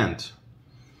or band?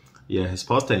 E a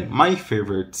resposta é my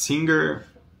favorite singer...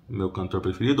 meu cantor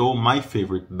preferido, ou my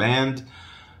favorite band,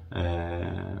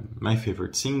 my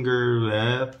favorite singer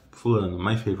é fulano,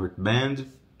 my favorite band,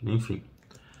 enfim,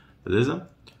 beleza?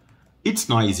 It's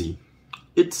noisy.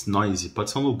 It's noisy,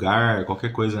 pode ser um lugar,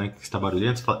 qualquer coisa, né, que está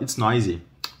barulhento, você fala it's noisy,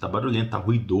 está barulhento, está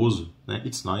ruidoso, né?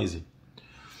 It's noisy.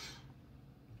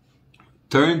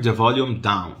 Turn the volume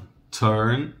down.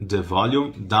 Turn the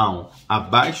volume down.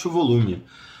 Abaixa o volume.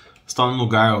 Você está num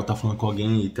lugar, ou está falando com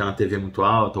alguém e tem uma TV muito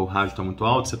alta, ou o rádio está muito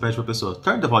alto, você pede para a pessoa,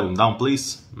 turn the volume down,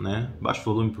 please, né? Abaixa o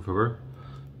volume, por favor.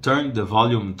 Turn the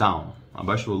volume down.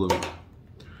 Abaixa o volume.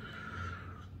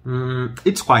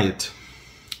 It's quiet.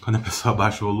 Quando a pessoa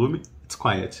abaixa o volume, it's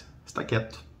quiet. Está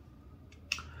quieto.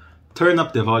 Turn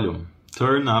up the volume.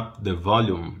 Turn up the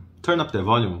volume. Turn up the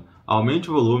volume.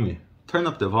 Aumente o volume. Turn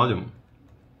up the volume.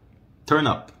 Turn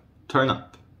up. Turn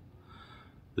up.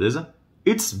 Beleza?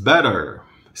 It's better.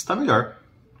 Está melhor.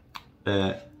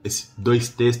 Esse dois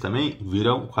T's também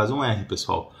viram quase um R,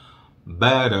 pessoal.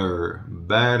 Better,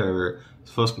 better.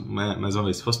 Se fosse, mais uma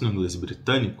vez, se fosse no inglês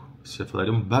britânico, você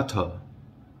falaria um better.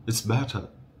 It's better.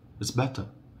 It's better.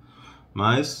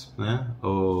 Mas, né,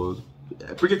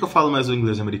 por que eu falo mais o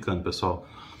inglês americano, pessoal?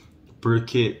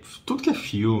 Porque tudo que é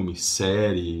filme,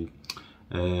 série...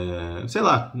 sei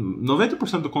lá,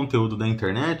 90% do conteúdo da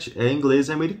internet é inglês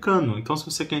e americano. Então, se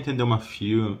você quer entender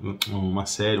uma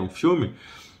série, um filme,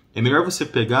 é melhor você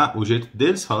pegar o jeito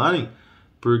deles falarem,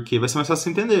 porque vai ser mais fácil você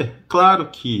entender. Claro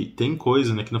que tem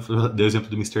coisa, né, que não dei o exemplo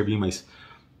do Mr. Bean, mas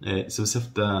se você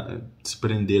se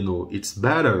prender no It's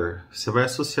Better, você vai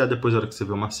associar depois, na hora que você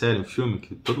vê uma série, um filme,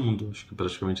 que todo mundo, acho que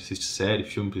praticamente assiste série,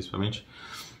 filme principalmente.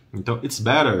 Então, It's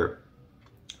Better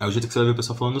é o jeito que você vai ver o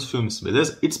pessoal falando nos filmes,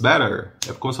 beleza? It's better.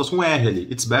 É como se fosse um R ali.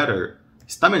 It's better.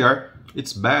 Está melhor.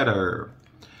 It's better.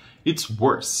 It's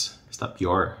worse. Está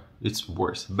pior. It's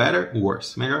worse. Better,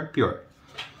 worse. Melhor, pior.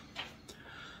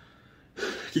 O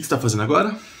que você está fazendo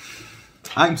agora?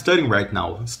 I'm studying right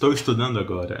now. Estou estudando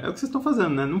agora. É o que vocês estão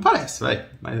fazendo, né? Não parece, vai.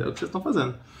 Mas é o que vocês estão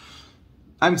fazendo.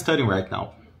 I'm studying right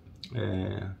now.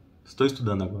 Estou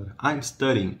estudando agora. I'm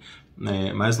studying.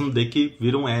 Mas no D que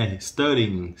vira um R.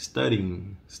 Studying,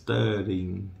 studying,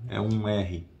 studying. É um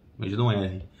R. Imagina um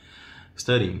R.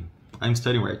 Studying. I'm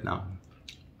studying right now.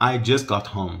 I just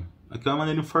got home. Aqui é uma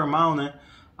maneira informal, né?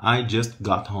 I just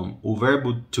got home. O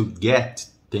verbo to get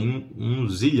tem um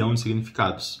zilhão de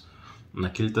significados.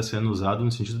 Aqui ele está sendo usado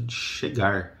no sentido de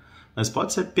chegar. Mas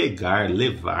pode ser pegar,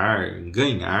 levar,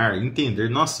 ganhar,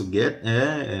 entender. Nossa, get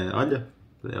olha,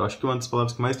 eu acho que é uma das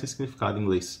palavras que mais tem significado em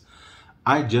inglês.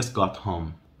 I just got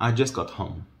home. I just got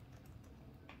home.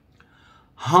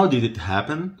 How did it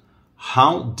happen?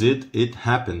 How did it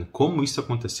happen? Como isso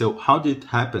aconteceu? How did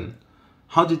it happen?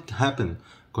 How did it happen?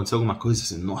 Aconteceu alguma coisa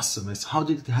assim, nossa, mas how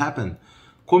did it happen?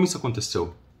 Como isso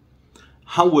aconteceu?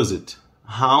 How was it?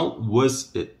 How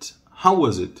was it? How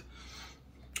was it?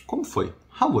 Como foi?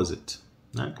 How was it?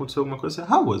 Né? Aconteceu alguma coisa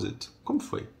assim, how was it? Como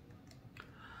foi?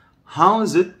 How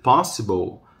is it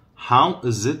possible? How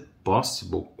is it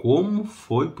possible? Como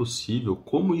foi possível?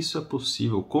 Como isso é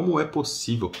possível? Como é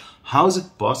possível? How's it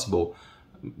possible?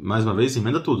 Mais uma vez,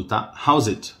 emenda tudo, tá? How's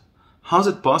it? How's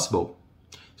it possible?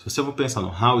 Se você for pensar no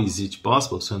how is it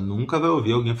possible, você nunca vai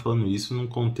ouvir alguém falando isso num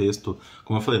contexto,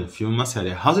 como eu falei, no filme, uma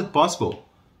série. How's it possible?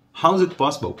 How's it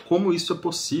possible? Como isso é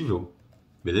possível?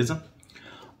 Beleza?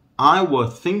 I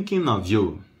was thinking of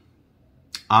you.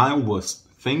 I was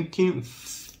thinking,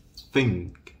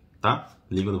 tá?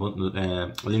 Língua no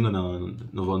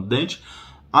vão do dente.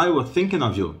 I was thinking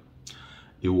of you.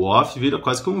 E o off vira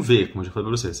quase que um V, como eu já falei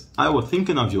pra vocês. I was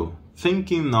thinking of you.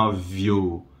 Thinking of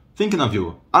you. Thinking of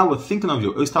you. I was thinking of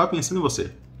you. Eu estava pensando em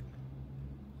você.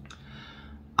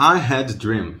 I had a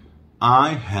dream.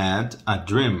 I had a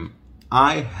dream.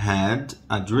 I had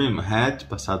a dream. Had,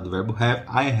 passado do verbo have.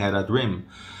 I had a dream.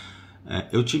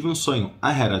 Eu tive um sonho.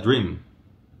 I had a dream.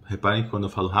 Reparem que quando eu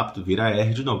falo rápido, vira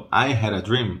R de novo. I had a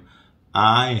dream.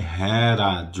 I had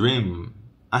a dream.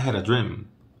 I had a dream.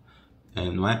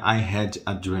 Não é I had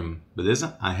a dream.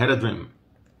 Beleza? I had a dream.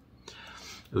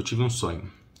 Eu tive um sonho.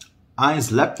 I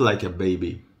slept like a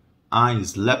baby. I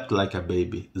slept like a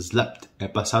baby. Slept é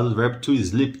passado do verbo to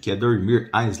sleep, que é dormir.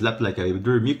 I slept like a baby.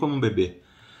 Dormir como um bebê.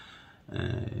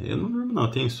 Eu não durmo não,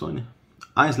 eu tenho insônia.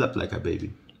 I slept like a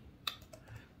baby.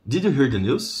 Did you hear the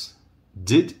news?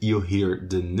 Did you hear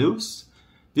the news?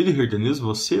 Did you hear the news?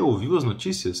 Você ouviu as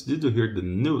notícias? Did you hear the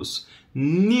news?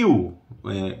 New,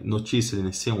 notícia,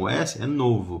 né? Sem o S, é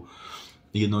novo.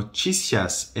 E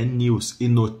notícias é news. E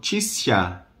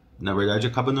notícia, na verdade,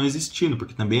 acaba não existindo,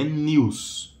 porque também é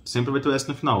news. Sempre vai ter o S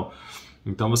no final.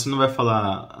 Então você não vai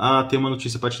falar, tem uma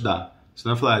notícia para te dar. Você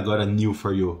não vai falar, agora new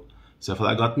for you. Você vai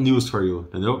falar, I got news for you,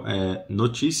 entendeu?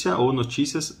 Notícia ou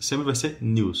notícias sempre vai ser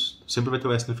news. Sempre vai ter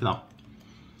o S no final.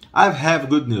 I have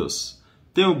good news.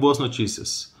 Tenho boas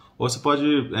notícias. Ou você pode,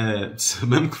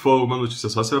 mesmo que for uma notícia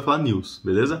só, você vai falar news,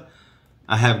 beleza?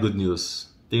 I have good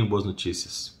news. Tenho boas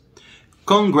notícias.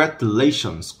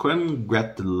 Congratulations.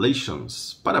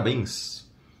 Congratulations. Parabéns.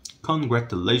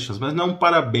 Congratulations. Mas não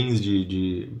parabéns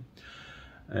de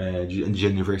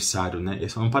aniversário, né?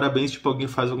 Esse é um parabéns, tipo, alguém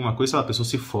faz alguma coisa, sei lá, a pessoa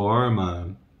se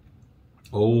forma,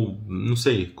 ou, não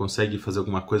sei, consegue fazer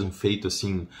alguma coisa, um feito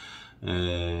assim,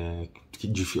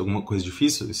 alguma coisa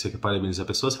difícil, e você quer parabenizar a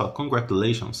pessoa, você fala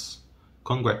congratulations.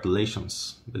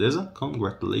 Congratulations. Beleza?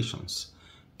 Congratulations.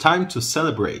 Time to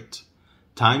celebrate.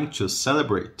 Time to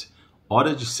celebrate.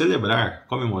 Hora de celebrar,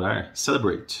 comemorar,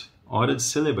 celebrate. Hora de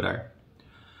celebrar.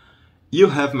 You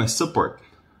have my support.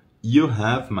 You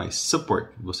have my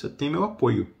support. Você tem meu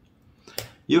apoio.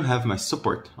 You have my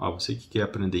support. Você que quer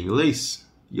aprender inglês,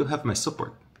 you have my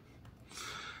support.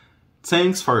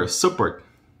 Thanks for your support.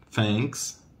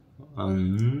 Thanks.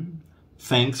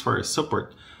 Thanks for your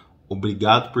support.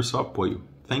 Obrigado por seu apoio.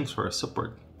 Thanks for your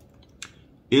support.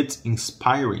 It's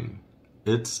inspiring.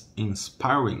 It's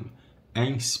inspiring. É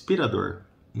inspirador.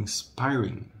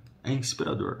 Inspiring. É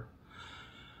inspirador.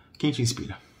 Quem te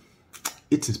inspira?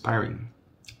 It's inspiring.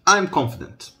 I'm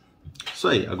confident. Isso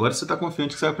aí. Agora você está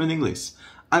confiante que você vai aprender inglês.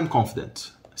 I'm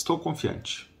confident. Estou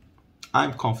confiante.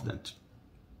 I'm confident.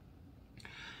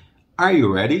 Are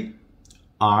you ready?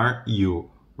 Are you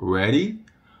ready?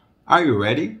 Are you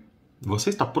ready?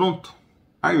 Você está pronto?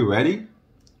 Are you ready?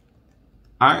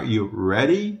 Are you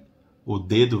ready? O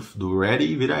D do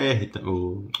ready vira R,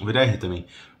 vira R também.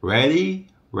 Ready?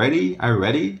 Ready? Are you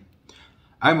ready?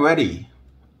 I'm ready.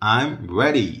 I'm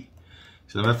ready.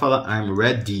 Você não vai falar I'm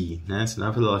ready, né? Você não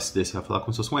vai falar assim, você vai falar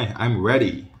como se fosse um R. I'm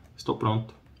ready. Estou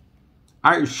pronto.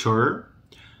 Are you sure?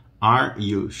 Are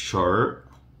you sure?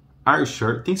 Are you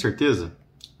sure? Tem certeza?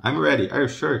 I'm ready. Are you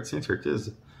sure? Tem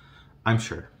certeza? I'm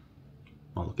sure.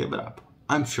 O maluco é brabo.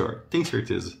 I'm sure. Tem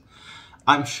certeza?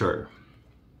 I'm sure.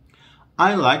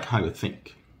 I like how you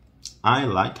think. I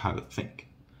like how you think.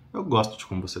 Eu gosto de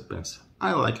como você pensa.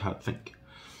 I like how you think.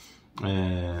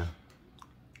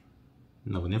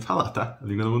 Não vou nem falar, tá?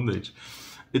 Língua no dente.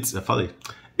 Eu falei.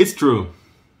 It's true.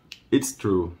 It's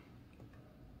true.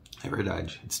 É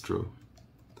verdade. It's true.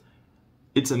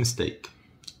 It's a mistake.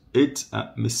 It's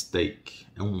a mistake.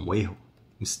 É um erro.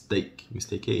 Mistake.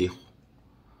 Mistake é erro.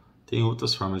 Tem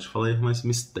outras formas de falar erro, mas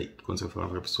mistake. Quando você fala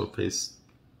que a pessoa fez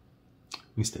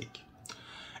mistake.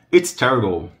 It's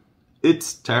terrible.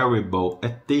 It's terrible. É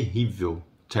terrível.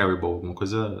 Terrible. Uma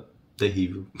coisa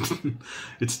terrível.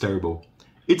 It's terrible.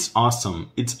 It's awesome.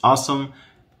 It's awesome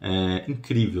é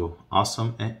incrível.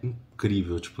 Awesome é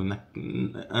incrível. Tipo,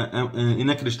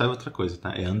 inacreditável é outra coisa,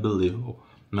 tá? É unbelievable.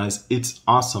 Mas it's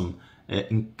awesome é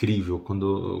incrível. Quando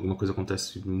alguma coisa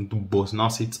acontece muito boa.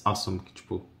 Nossa, it's awesome.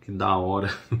 Que da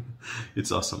hora.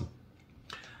 It's awesome.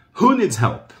 Who needs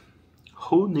help?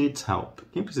 Who needs help?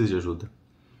 Quem precisa de ajuda?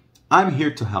 I'm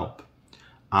here to help.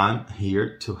 I'm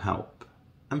here to help.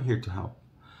 I'm here to help.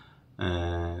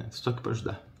 Estou aqui para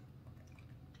ajudar.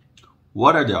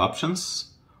 What are the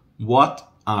options? What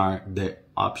are the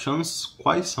options?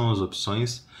 Quais são as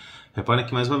opções? Repare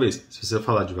aqui mais uma vez. Se você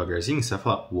falar devagarzinho, você vai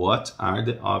falar What are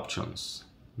the options?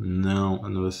 Não,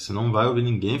 você não vai ouvir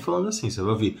ninguém falando assim. Você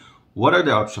vai ouvir What are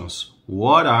the options?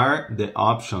 What are the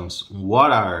options?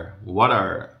 What are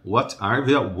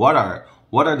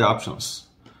the options?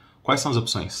 Quais são as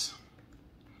opções?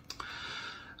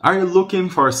 Are you looking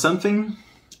for something?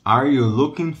 Are you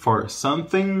looking for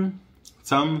something?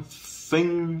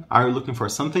 Something. Are you looking for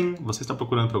something? Você está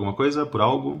procurando por alguma coisa, por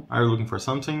algo? Are you looking for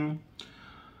something?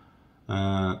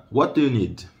 What do you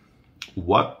need?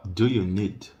 What do you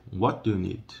need? What do you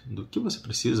need? Do que você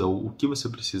precisa ou o que você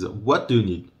precisa? What do you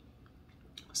need?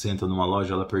 Você entra numa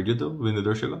loja lá perdida, o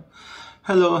vendedor chegou.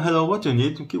 Hello, what do you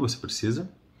need? O que você precisa?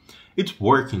 It's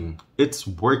working. It's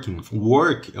working.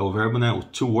 Work é o verbo, né? O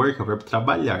to work é o verbo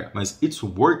trabalhar. Mas it's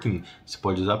working você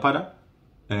pode usar para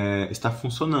está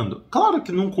funcionando. Claro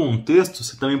que num contexto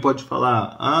você também pode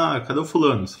falar cadê o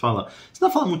fulano? Você não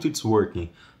fala muito it's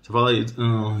working. Você fala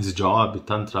his job,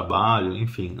 tá no trabalho,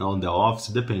 enfim, on the office,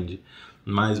 depende.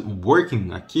 Mas o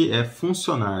working aqui é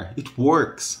funcionar. It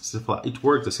works. Você fala it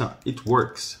works, assim, ó, it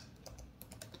works.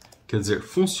 Quer dizer,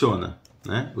 funciona,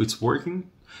 né? O it's working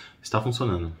está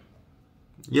funcionando.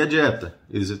 E a dieta?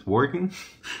 Is it working?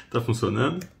 Tá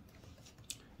funcionando?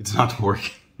 It's not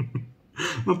working.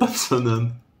 Não tá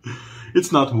funcionando.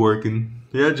 It's not working.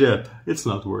 E a dieta? It's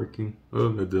not working. Oh,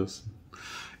 meu Deus.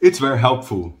 It's very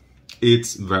helpful.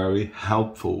 It's very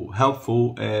helpful.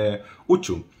 Helpful é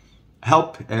útil.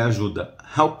 Help é ajuda.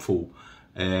 Helpful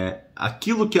é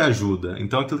aquilo que ajuda.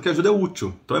 Então, aquilo que ajuda é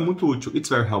útil. Então, é muito útil. It's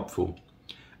very helpful.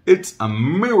 It's a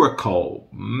miracle.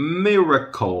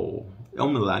 Miracle. É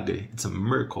um milagre. It's a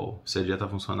miracle. Se a dieta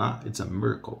funcionar, it's a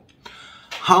miracle.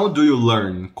 How do you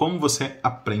learn? Como você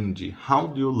aprende? How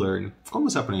do you learn? Como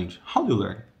você aprende? How do you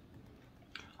learn?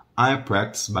 I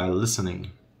practice by listening.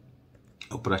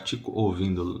 Eu pratico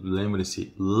ouvindo.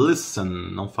 Lembre-se,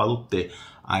 listen, não falo T.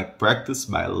 I practice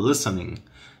by listening.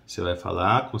 Você vai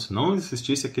falar como se não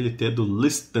existisse aquele T do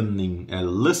listening. É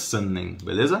listening,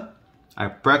 beleza? I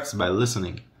practice by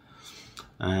listening.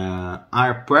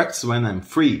 I practice when I'm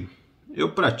free.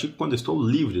 Eu pratico quando estou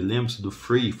livre. Lembre-se do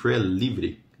free. Free é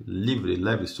livre. Livre,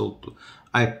 leve, solto.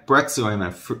 I practice when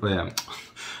I'm free.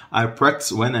 I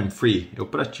practice when I'm free. Eu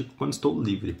pratico quando estou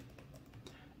livre.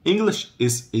 English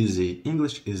is easy.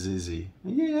 English is easy.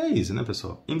 E é easy, né,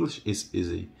 pessoal? English is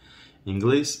easy.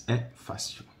 Inglês é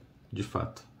fácil, de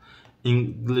fato.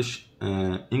 English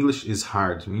is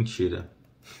hard. Mentira.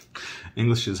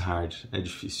 English is hard. É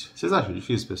difícil. Vocês acham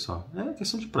difícil, pessoal? É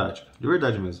questão de prática. De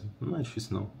verdade mesmo. Não é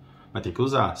difícil, não. Mas tem que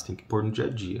usar. Você tem que pôr no dia a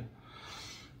dia.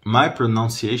 My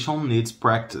pronunciation needs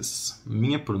practice.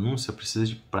 Minha pronúncia precisa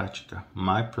de prática.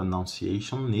 My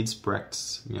pronunciation needs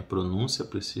practice. Minha pronúncia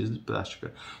precisa de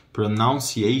prática.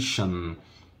 Pronunciation.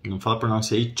 Não fala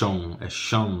pronunciation, é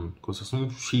shun. Como se fosse um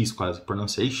X quase.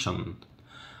 Pronunciation.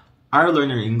 Are you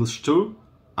learning English too?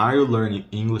 Are you learning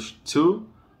English too?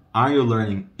 Are you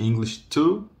learning English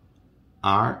too?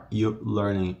 Are you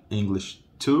learning English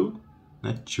too? Não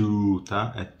é to,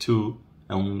 tá? É to.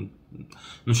 É um...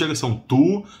 Não chega a ser um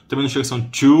tu, também não chega a ser um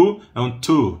to, é um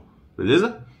to,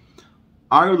 beleza?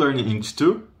 Are you learning English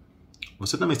too?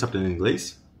 Você também está aprendendo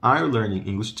inglês? Are you learning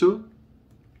English too?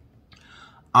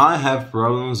 I have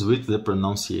problems with the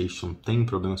pronunciation. Tenho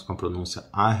problemas com a pronúncia.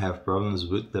 I have problems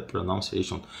with the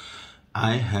pronunciation.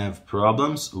 I have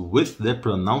problems with the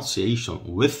pronunciation.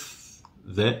 With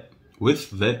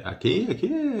the aqui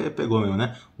pegou mesmo,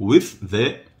 né? With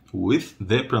the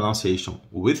pronunciation.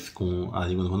 With com a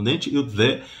língua no dente e o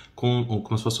the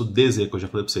como se fosse o DZ, que eu já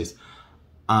falei para vocês.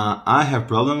 I have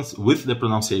problems with the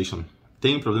pronunciation.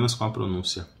 Tenho problemas com a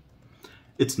pronúncia.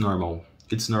 It's normal.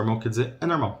 It's normal quer dizer é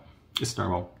normal. It's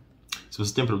normal. Se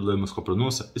você tem problemas com a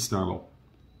pronúncia, it's normal.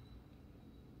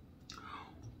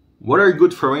 What are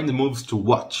good foreign movies to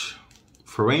watch?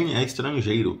 Foreign é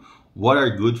estrangeiro. What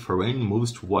are good foreign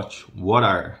movies to watch? What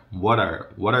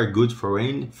are good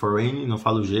foreign, não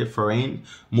falo G, foreign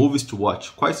movies to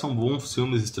watch? Quais são bons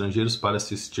filmes estrangeiros para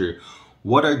assistir?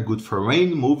 What are good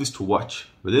foreign movies to watch?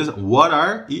 Beleza? What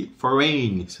are e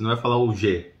foreign, você não vai falar o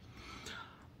G.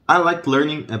 I like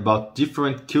learning about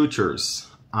different cultures.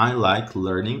 I like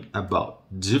learning about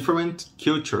different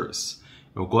cultures.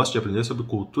 Eu gosto de aprender sobre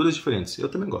culturas diferentes. Eu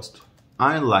também gosto.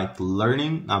 I like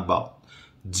learning about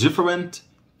different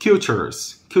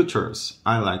cultures.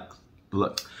 I like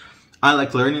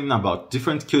learning about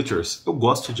different cultures. Eu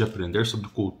gosto de aprender sobre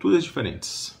culturas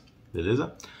diferentes.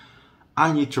 Beleza?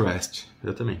 I need to rest.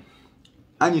 Eu também.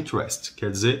 I need to rest. Quer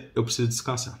dizer, eu preciso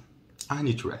descansar. I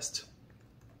need to rest.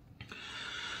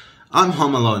 I'm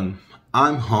home alone.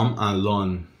 I'm home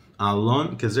alone.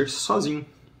 Alone quer dizer sozinho.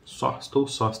 Estou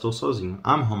sozinho.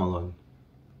 I'm home alone.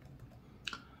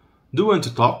 Do you want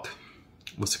to talk?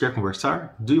 Você quer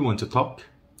conversar? Do you want to talk?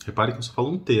 Repare que eu só falo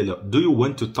um T ali, ó. Do you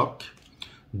want to talk?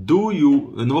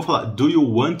 Eu não vou falar do you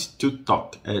want to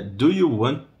talk. É do you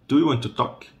want to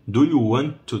talk? Do you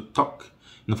want to talk?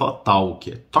 Não fala talk,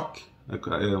 é talk.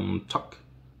 É um talk.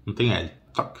 Não tem L.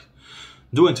 Talk.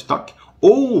 Do you want to talk?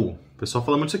 Ou, o pessoal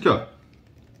fala muito isso aqui, ó.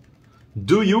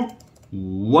 Do you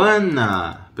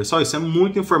wanna? Pessoal, isso é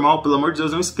muito informal, pelo amor de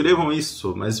Deus, não escrevam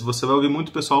isso. Mas você vai ouvir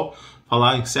muito pessoal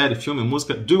falar em série, filme,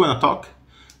 música. Do you wanna talk?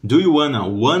 Do you wanna?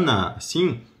 Wanna,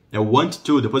 sim, é want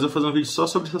to. Depois eu vou fazer um vídeo só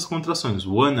sobre essas contrações.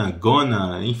 Wanna,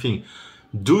 gonna, enfim.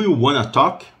 Do you wanna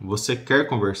talk? Você quer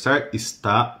conversar?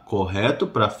 Está correto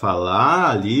para falar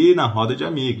ali na roda de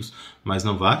amigos. Mas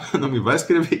não me vai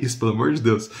escrever isso, pelo amor de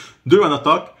Deus. Do you wanna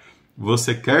talk?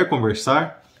 Você quer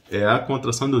conversar? É a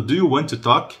contração do do you want to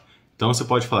talk? Então você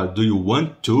pode falar do you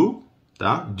want to,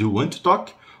 tá? Do you want to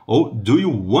talk? Ou do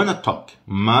you wanna talk?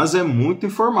 Mas é muito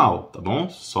informal, tá bom?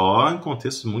 Só em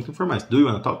contextos muito informais. Do you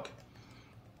wanna talk?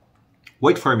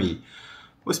 Wait for me.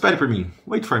 Ou espere por mim.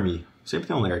 Wait for me. Sempre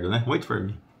tem um lerdo, né? Wait for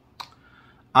me.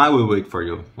 I will wait for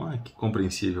you. Ai, que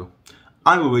compreensível.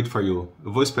 I will wait for you.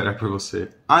 Eu vou esperar por você.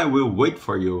 I will wait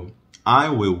for you. I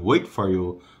will wait for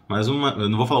you. Mais uma, eu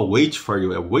não vou falar wait for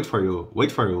you, é wait for you.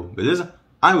 Wait for you, beleza?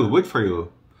 I will wait for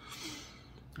you.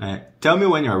 Tell me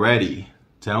when you're ready.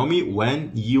 Tell me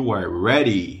when you are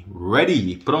ready.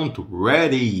 Ready, pronto,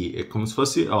 ready. É como se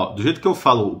fosse, ó, do jeito que eu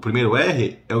falo o primeiro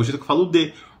R, é o jeito que eu falo o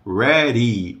D.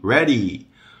 Ready, ready.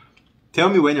 Tell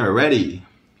me when you're ready.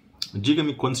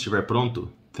 Diga-me quando estiver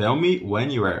pronto. Tell me when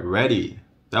you are ready.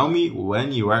 Tell me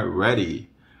when you are ready.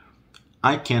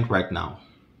 I can't right now.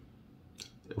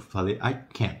 Eu falei I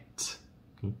can't.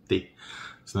 Com T.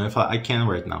 Senão eu ia falar I can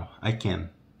right now. I can.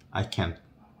 I can't.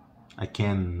 I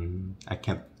can. I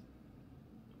can't.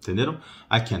 Entenderam?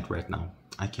 I can't right now.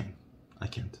 I can. I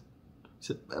can't.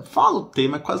 Fala o T,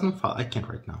 mas quase não fala. I can't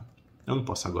right now. Eu não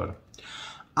posso agora.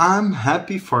 I'm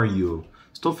happy for you.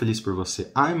 Estou feliz por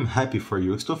você. I'm happy for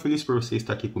you. Estou feliz por você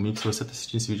estar aqui comigo. Se você está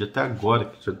assistindo esse vídeo até agora,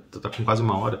 que já está com quase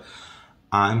uma hora,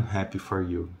 I'm happy for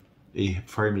you. E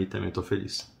for me também estou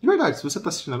feliz. De verdade, se você está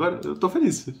assistindo agora, eu estou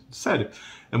feliz. Sério.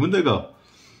 É muito legal.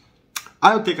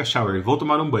 I'll take a shower. Vou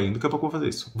tomar um banho. Daqui a pouco eu vou fazer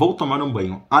isso. Vou tomar um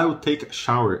banho. I'll take a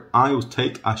shower. I'll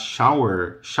take a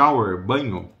shower. Shower,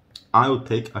 banho. I'll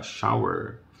take a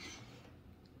shower.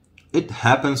 It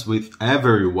happens with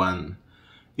everyone.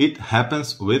 It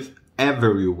happens with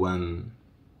everyone.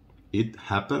 It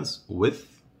happens with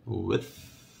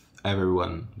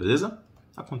everyone. Beleza?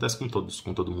 Acontece com todos,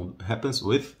 com todo mundo. Happens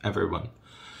with everyone.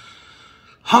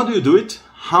 How do you do it?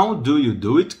 How do you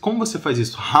do it? Como você faz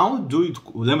isso? How do you...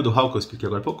 Lembra do how que eu expliquei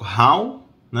agora há pouco? How,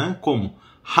 né? Como?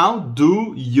 How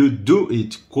do you do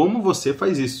it? Como você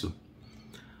faz isso?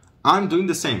 I'm doing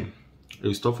the same. Eu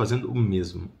estou fazendo o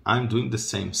mesmo. I'm doing the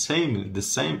same. The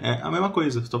same é a mesma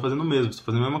coisa. Estou fazendo o mesmo. Estou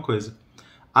fazendo a mesma coisa.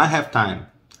 I have time.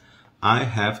 I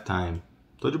have time.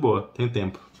 Tô de boa. Tenho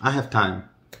tempo. I have time.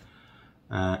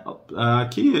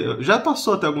 Aqui, já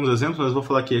passou até alguns exemplos, mas eu vou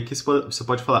falar aqui. Aqui você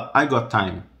pode falar I got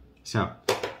time. Assim, ó.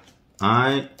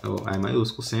 I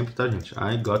maiúsculo sempre, tá, gente?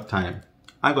 I got time.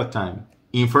 I got time.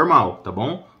 Informal, tá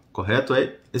bom? Correto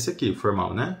é esse aqui,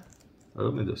 formal, né?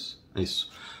 Oh, meu Deus. É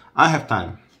isso. I have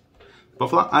time.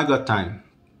 Pode falar I got time.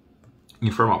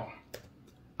 Informal.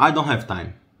 I don't have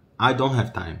time. I don't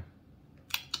have time.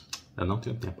 Eu não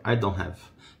tenho tempo. I don't have.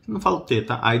 Não falo T,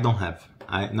 tá? I don't have.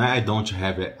 Não é I don't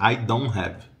have, é I don't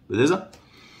have. Beleza?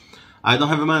 I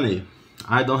don't have money.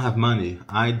 I don't have money.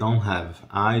 I don't have.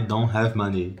 I don't have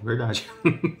money. Verdade.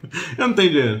 Eu não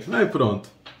tenho dinheiro. Aí pronto.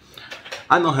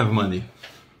 I don't have money.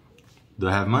 Do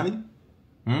I have money?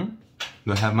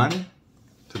 Do I have money?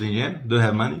 Você tem dinheiro? Do I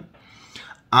have money?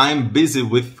 I'm busy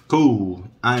with school.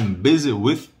 I'm busy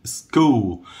with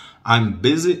school. I'm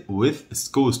busy with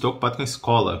school. Estou ocupado com a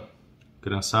escola.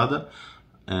 Criançada,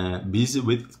 busy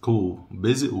with school.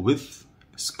 Busy with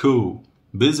school.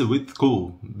 Busy with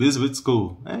school. Busy with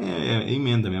school. É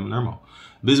emenda mesmo, normal.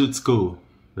 Busy with school.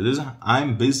 Beleza?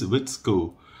 I'm busy with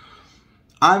school.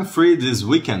 I'm free this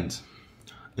weekend.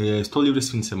 Estou livre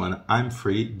esse fim de semana. I'm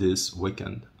free this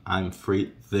weekend. I'm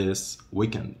free this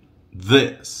weekend.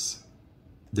 This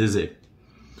it.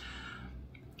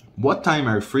 What time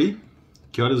are you free?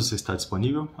 Que horas você está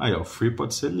disponível? Aí, ó, free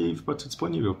pode ser livre, pode ser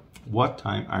disponível. What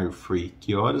time are you free?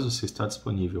 Que horas você está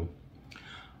disponível?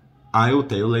 I will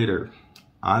tell you later.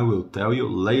 I will tell you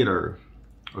later.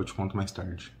 Eu te conto mais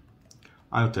tarde.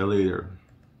 I will tell you later.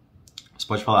 Você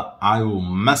pode falar I will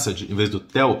message, em vez do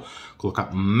tell,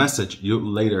 colocar message you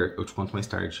later, eu te conto mais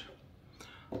tarde.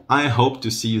 I hope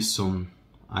to see you soon.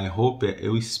 I hope é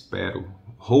eu espero.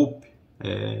 Hope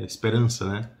é esperança,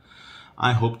 né?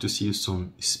 I hope to see you soon.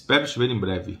 Espero te ver em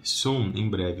breve. Soon, em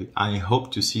breve. I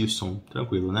hope to see you soon.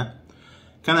 Tranquilo, né?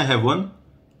 Can I have one?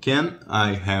 Can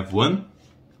I have one?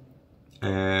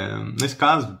 Nesse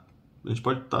caso, a gente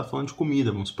pode estar falando de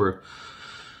comida, vamos supor.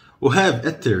 O have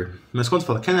é ter, mas quando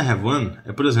fala can I have one,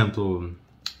 por exemplo,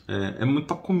 é muito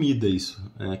pra comida isso.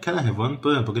 Can I have one?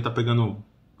 Por exemplo, alguém tá pegando,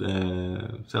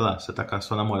 sei lá, você tá com a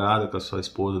sua namorada, com a sua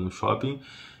esposa no shopping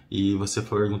e você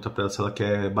pergunta pra ela se ela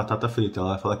quer batata frita,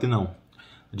 ela vai falar que não.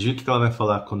 Adivinha o que ela vai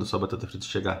falar quando a sua batata frita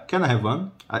chegar? Can I have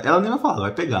one? Ela nem vai falar, ela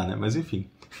vai pegar, né? Mas enfim.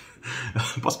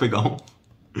 Posso pegar um?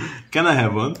 Can I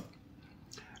have one?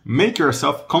 Make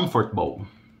yourself comfortable.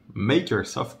 Make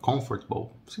yourself comfortable.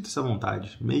 Sinta-se à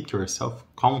vontade. Make yourself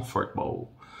comfortable.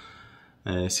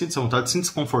 Sinta-se à vontade,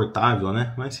 sinta-se confortável,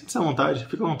 né? Mas sinta-se à vontade,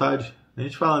 fica à vontade. A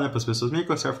gente fala, né, para as pessoas, make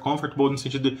yourself comfortable no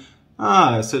sentido de,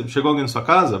 chegou alguém na sua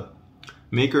casa?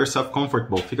 Make yourself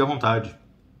comfortable, fica à vontade.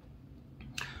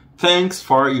 Thanks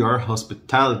for your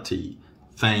hospitality.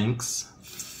 Thanks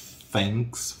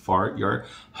for your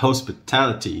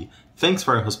hospitality. Thanks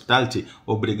for your hospitality.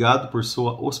 Obrigado por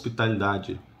sua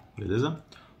hospitalidade. Beleza?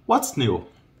 What's new?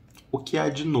 O que há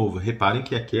de novo? Reparem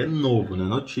que aqui é novo, não é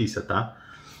notícia, tá?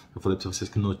 Eu falei pra vocês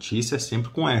que notícia é sempre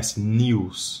com S.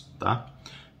 News, tá?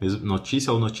 Mesmo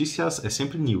notícia ou notícias é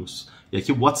sempre news. E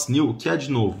aqui, what's new? O que há de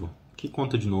novo? O que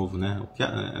conta de novo, né? O que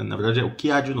há, na verdade, é o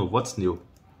que há de novo. What's new?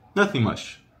 Nothing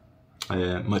much.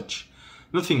 Much.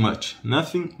 Nothing much.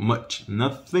 Nothing much.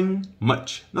 Nothing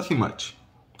much. Nothing much.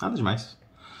 Nada demais.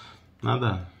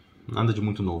 Nada de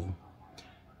muito novo.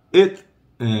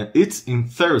 It's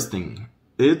interesting.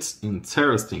 It's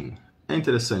interesting. É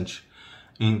interessante.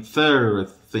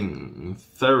 Interesting.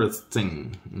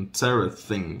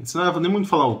 Você não vai nem muito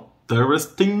falar o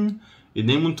interesting e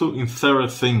nem muito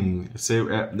interesting.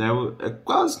 É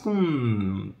quase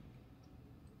um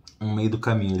meio do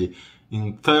caminho ali.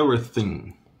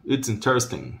 Interesting. It's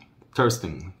interesting.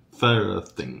 Interesting.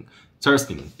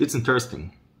 It's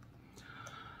interesting.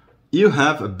 You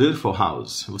have a beautiful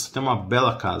house. Você tem uma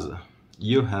bela casa.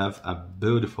 You have a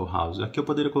beautiful house. Aqui eu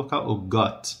poderia colocar o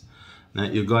got, né?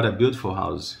 You got a beautiful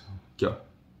house. Aqui, ó.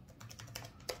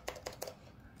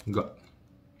 Got.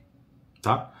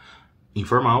 Tá?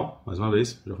 Informal, mais uma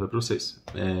vez, já falei pra vocês.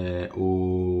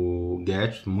 O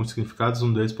get, muitos significados,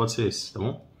 um deles pode ser esse, tá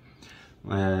bom?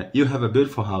 You have a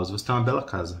beautiful house. Você tem uma bela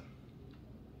casa.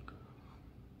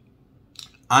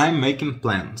 I'm making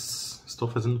plans. Estou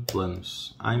fazendo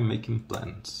planos. I'm making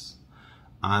plans.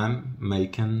 I'm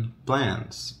making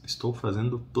plans. Estou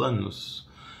fazendo planos.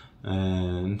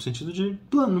 No sentido de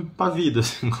plano para a vida,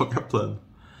 assim, qualquer plano.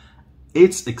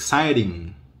 It's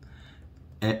exciting.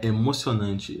 É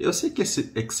emocionante. Eu sei que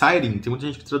esse exciting tem muita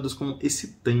gente que traduz como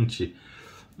excitante,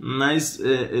 mas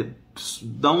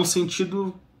dá um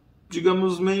sentido,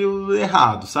 digamos, meio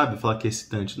errado, sabe? Falar que é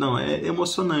excitante. Não, é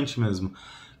emocionante mesmo.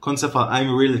 Quando você fala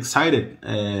I'm really excited,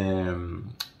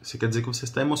 você quer dizer que você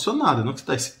está emocionado, não que você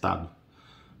está excitado.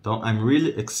 Então, I'm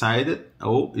really excited,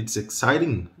 ou it's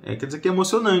exciting, quer dizer que é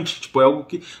emocionante. Tipo, é algo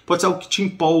que pode ser algo que te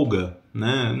empolga,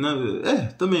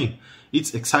 né? Também.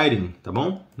 It's exciting, tá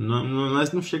bom?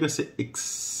 Mas não chega a ser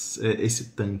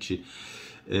excitante.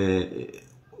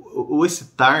 O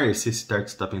excitar, esse excitar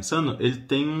que você está pensando, ele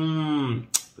tem um...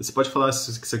 Você pode falar,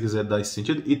 se você quiser dar esse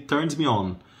sentido, it turns me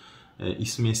on.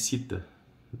 Isso me excita.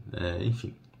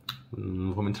 Enfim,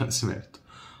 não vou entrar nesse mérito.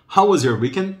 How was your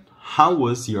weekend? How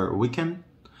was your weekend?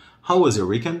 How was your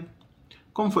weekend?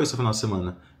 Como foi seu final de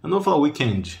semana? Eu não vou falar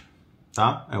weekend,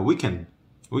 tá? É weekend.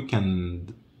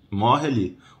 Weekend. Morre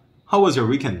ali. How was your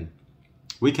weekend?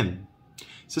 Weekend.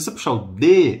 Se você puxar o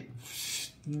D,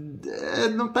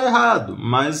 não tá errado,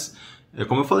 mas é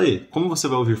como eu falei. Como você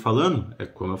vai ouvir falando, é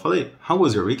como eu falei. How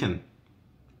was your weekend?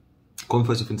 Como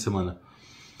foi seu fim de semana?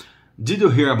 Did you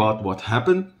hear about what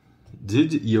happened?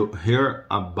 Did you hear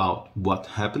about what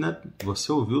happened?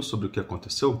 Você ouviu sobre o que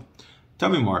aconteceu? Tell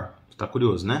me more. Tá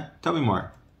curioso, né? Tell me more.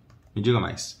 Me diga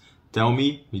mais. Tell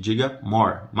me diga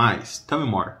more. Mais. Tell me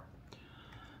more.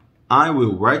 I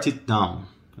will write it down.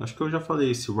 Acho que eu já falei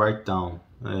esse write down.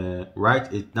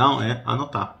 Write it down é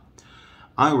anotar.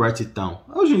 I write it down.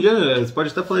 Hoje em dia, você pode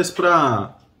até falar isso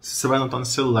pra... Se você vai anotar no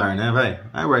celular, né?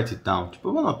 I write it down. Tipo,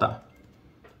 eu vou anotar.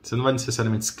 Você não vai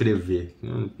necessariamente escrever.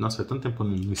 Nossa, faz tanto tempo que eu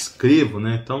não escrevo,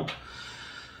 né? Então,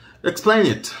 explain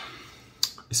it.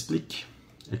 Explique.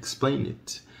 Explain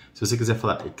it. Se você quiser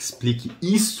falar explique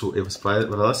isso, você vai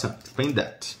falar assim, explain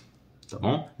that. Tá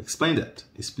bom? Explain that.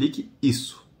 Explique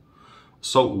isso.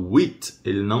 Só o it,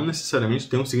 ele não necessariamente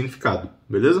tem um significado,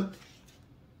 beleza?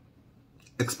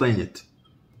 Explain it.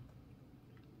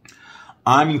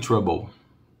 I'm in trouble.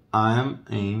 I'm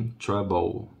in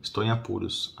trouble. Estou em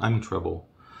apuros. I'm in trouble.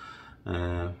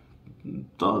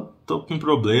 Tô com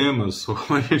problemas.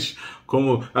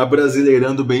 Como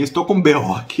abrasileirando bem, estou com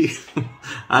B.O. aqui.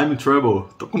 I'm in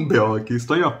trouble. Tô com B.O. aqui.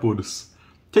 Estou em apuros.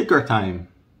 Take your time.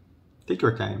 Take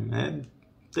your time.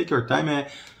 Take your time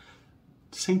é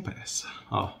sem pressa.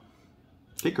 Ó.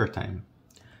 Take your time.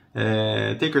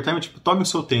 Take your time é tipo, tome o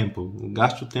seu tempo.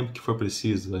 Gaste o tempo que for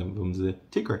preciso, vamos dizer.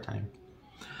 Take your time.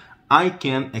 I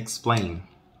can explain.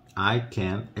 I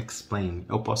can explain.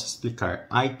 Eu posso explicar.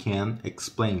 I can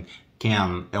explain.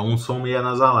 Can. É um som meio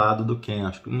anasalado do can.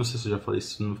 Acho que, não sei se eu já falei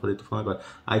isso. Se não falei, tô falando agora.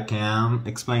 I can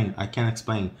explain. I can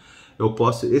explain. Eu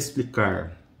posso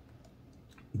explicar.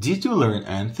 Did you learn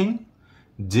anything?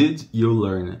 Did you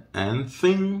learn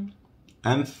anything?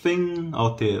 Anything.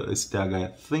 Esse TH é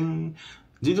thing.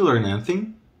 Did you learn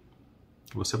anything?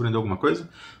 Você aprendeu alguma coisa?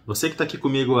 Você que está aqui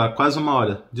comigo há quase uma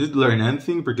hora. Did you learn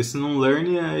anything? Porque se não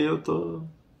learn, aí eu tô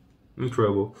in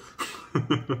trouble.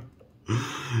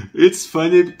 It's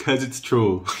funny because it's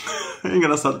true. É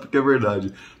engraçado porque é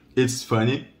verdade. It's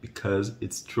funny because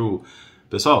it's true.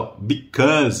 Pessoal,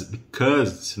 because,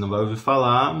 você não vai ouvir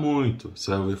falar muito.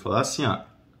 Você vai ouvir falar assim, ó.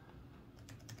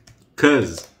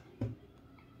 Because.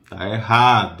 Tá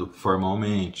errado,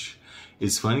 formalmente.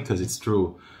 It's funny because it's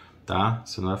true. Tá?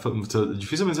 Você não vai,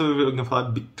 dificilmente você vai ouvir alguém falar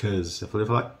because. Você vai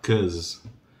falar cause.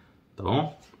 Tá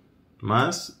bom?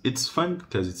 Mas, it's funny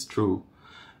because it's true.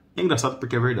 É engraçado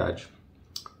porque é verdade.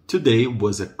 Today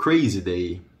was a crazy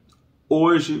day.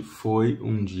 Hoje foi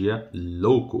um dia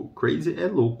louco. Crazy é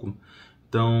louco.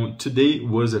 Então, today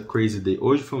was a crazy day.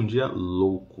 Hoje foi um dia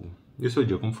louco. E o seu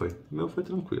dia, como foi? O meu foi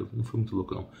tranquilo. Não foi muito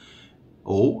louco, não.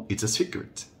 Ou, it's a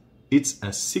secret. It's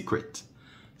a secret.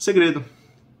 Segredo.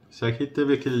 Isso aqui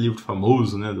teve aquele livro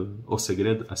famoso, né? O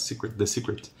Segredo. A Secret. The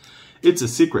Secret. It's a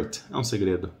secret. É um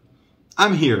segredo.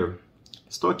 I'm here.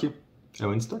 Estou aqui. Eu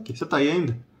ainda estou aqui. Você tá aí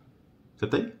ainda? Você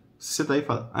tá aí? Se você tá aí,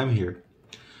 fala. I'm here.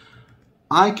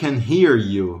 I can hear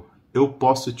you. Eu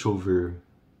posso te ouvir.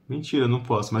 Mentira, não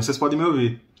posso. Mas vocês podem me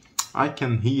ouvir. I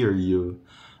can hear you.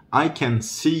 I can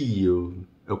see you.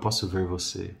 Eu posso ver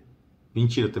você.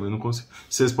 Mentira, também não consigo.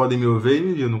 Vocês podem me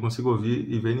ouvir e eu não consigo ouvir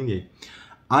e ver ninguém.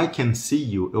 I can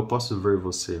see you. Eu posso ver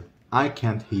você. I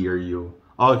can't hear you.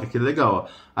 Olha que legal.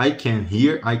 Ó. I can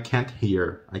hear. I can't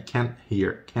hear. I can't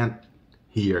hear. Can't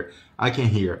hear. I can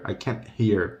hear. I can't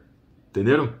hear.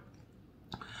 Entenderam?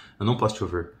 Eu não posso te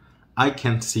ouvir. I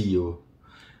can't see you.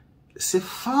 Você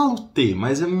fala o T,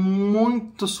 mas é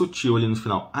muito sutil ali no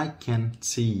final. I can't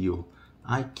see you.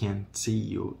 I can't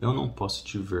see you. Eu não posso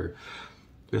te ver.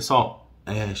 Pessoal,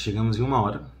 chegamos em 1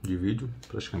 hora de vídeo,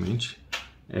 praticamente.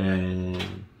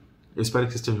 Eu espero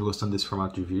que vocês estejam gostando desse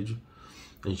formato de vídeo.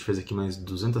 A gente fez aqui mais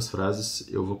 200 frases.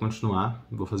 Eu vou continuar,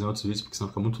 vou fazer outros vídeos, porque senão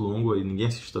fica muito longo e ninguém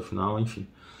assiste até o final, enfim.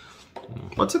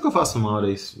 Pode ser que eu faça 1 hora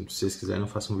aí, se vocês quiserem, eu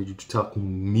faça um vídeo de, sei lá, com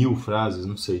 1000 frases,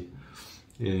 não sei.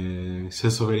 Se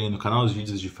vocês souberem aí no canal, os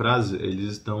vídeos de frase,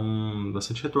 eles dão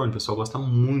bastante retorno. O pessoal gosta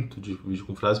muito de vídeo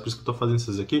com frase, por isso que eu tô fazendo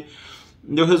esses aqui.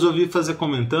 Eu resolvi fazer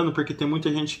comentando, porque tem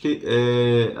muita gente que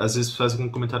às vezes faz um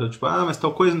comentário tipo, mas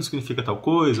tal coisa não significa tal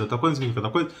coisa não significa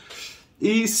tal coisa.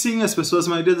 E sim, as pessoas, a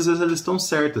maioria das vezes, elas estão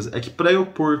certas. É que para eu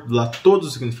pôr lá todos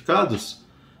os significados,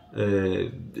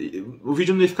 o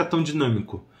vídeo não ia ficar tão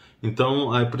dinâmico.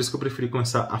 Então, é por isso que eu preferi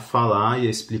começar a falar e a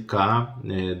explicar,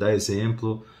 dar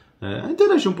exemplo, a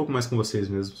interagir um pouco mais com vocês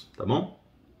mesmos, tá bom?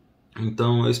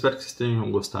 Então, eu espero que vocês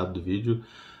tenham gostado do vídeo.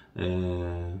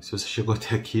 Se você chegou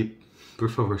até aqui, por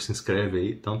favor, se inscreve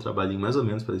aí. Tá um trabalhinho mais ou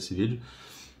menos para esse vídeo.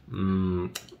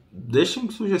 Deixem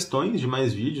sugestões de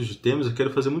mais vídeos, de temas. Eu quero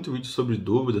fazer muito vídeo sobre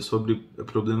dúvidas, sobre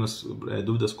problemas,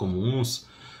 dúvidas comuns,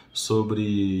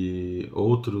 sobre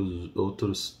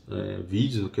outros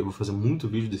vídeos. Eu vou fazer muito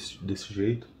vídeo desse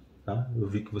jeito, tá? Eu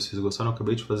vi que vocês gostaram. Eu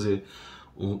acabei de fazer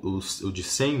o de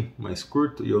 100, mais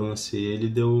curto, e eu lancei ele e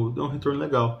deu um retorno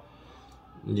legal.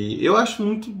 E eu acho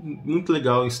muito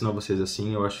legal ensinar vocês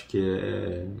assim. Eu acho que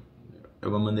é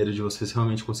uma maneira de vocês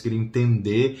realmente conseguirem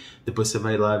entender. Depois você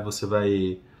vai lá e você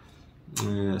vai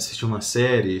assistir uma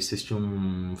série, assistir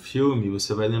um filme,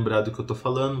 você vai lembrar do que eu tô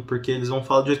falando, porque eles vão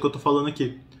falar do jeito que eu tô falando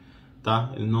aqui,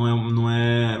 tá? Não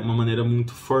é uma maneira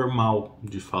muito formal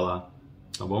de falar,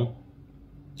 tá bom?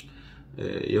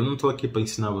 Eu não tô aqui para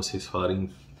ensinar vocês a falarem,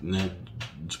 né,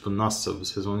 tipo, nossa,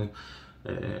 vocês vão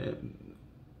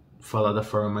falar da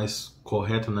forma mais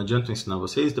correta, não adianta eu ensinar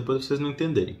vocês, depois vocês não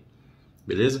entenderem,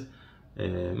 beleza?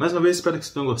 Mais uma vez, espero que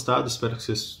vocês tenham gostado, espero que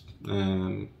vocês,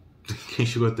 quem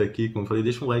chegou até aqui, como eu falei,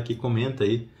 deixa um like e comenta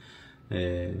aí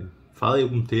Fala aí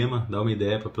algum tema, dá uma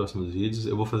ideia para próximos vídeos.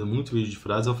 Eu vou fazer muito vídeo de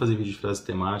frases, eu vou fazer vídeo de frases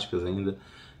temáticas ainda.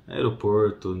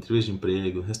 Aeroporto, entrevista de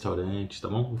emprego, restaurante, tá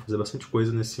bom? Vou fazer bastante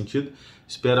coisa nesse sentido.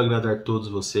 Espero agradar todos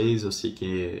vocês. Eu sei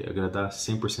que agradar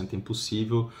 100% é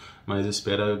impossível, mas eu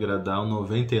espero agradar um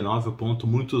 99 ponto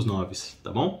muitos noves,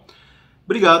 tá bom?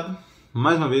 Obrigado,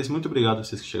 mais uma vez, muito obrigado a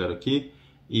vocês que chegaram aqui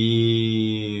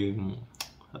e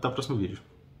até o próximo vídeo,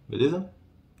 beleza?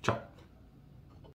 Tchau!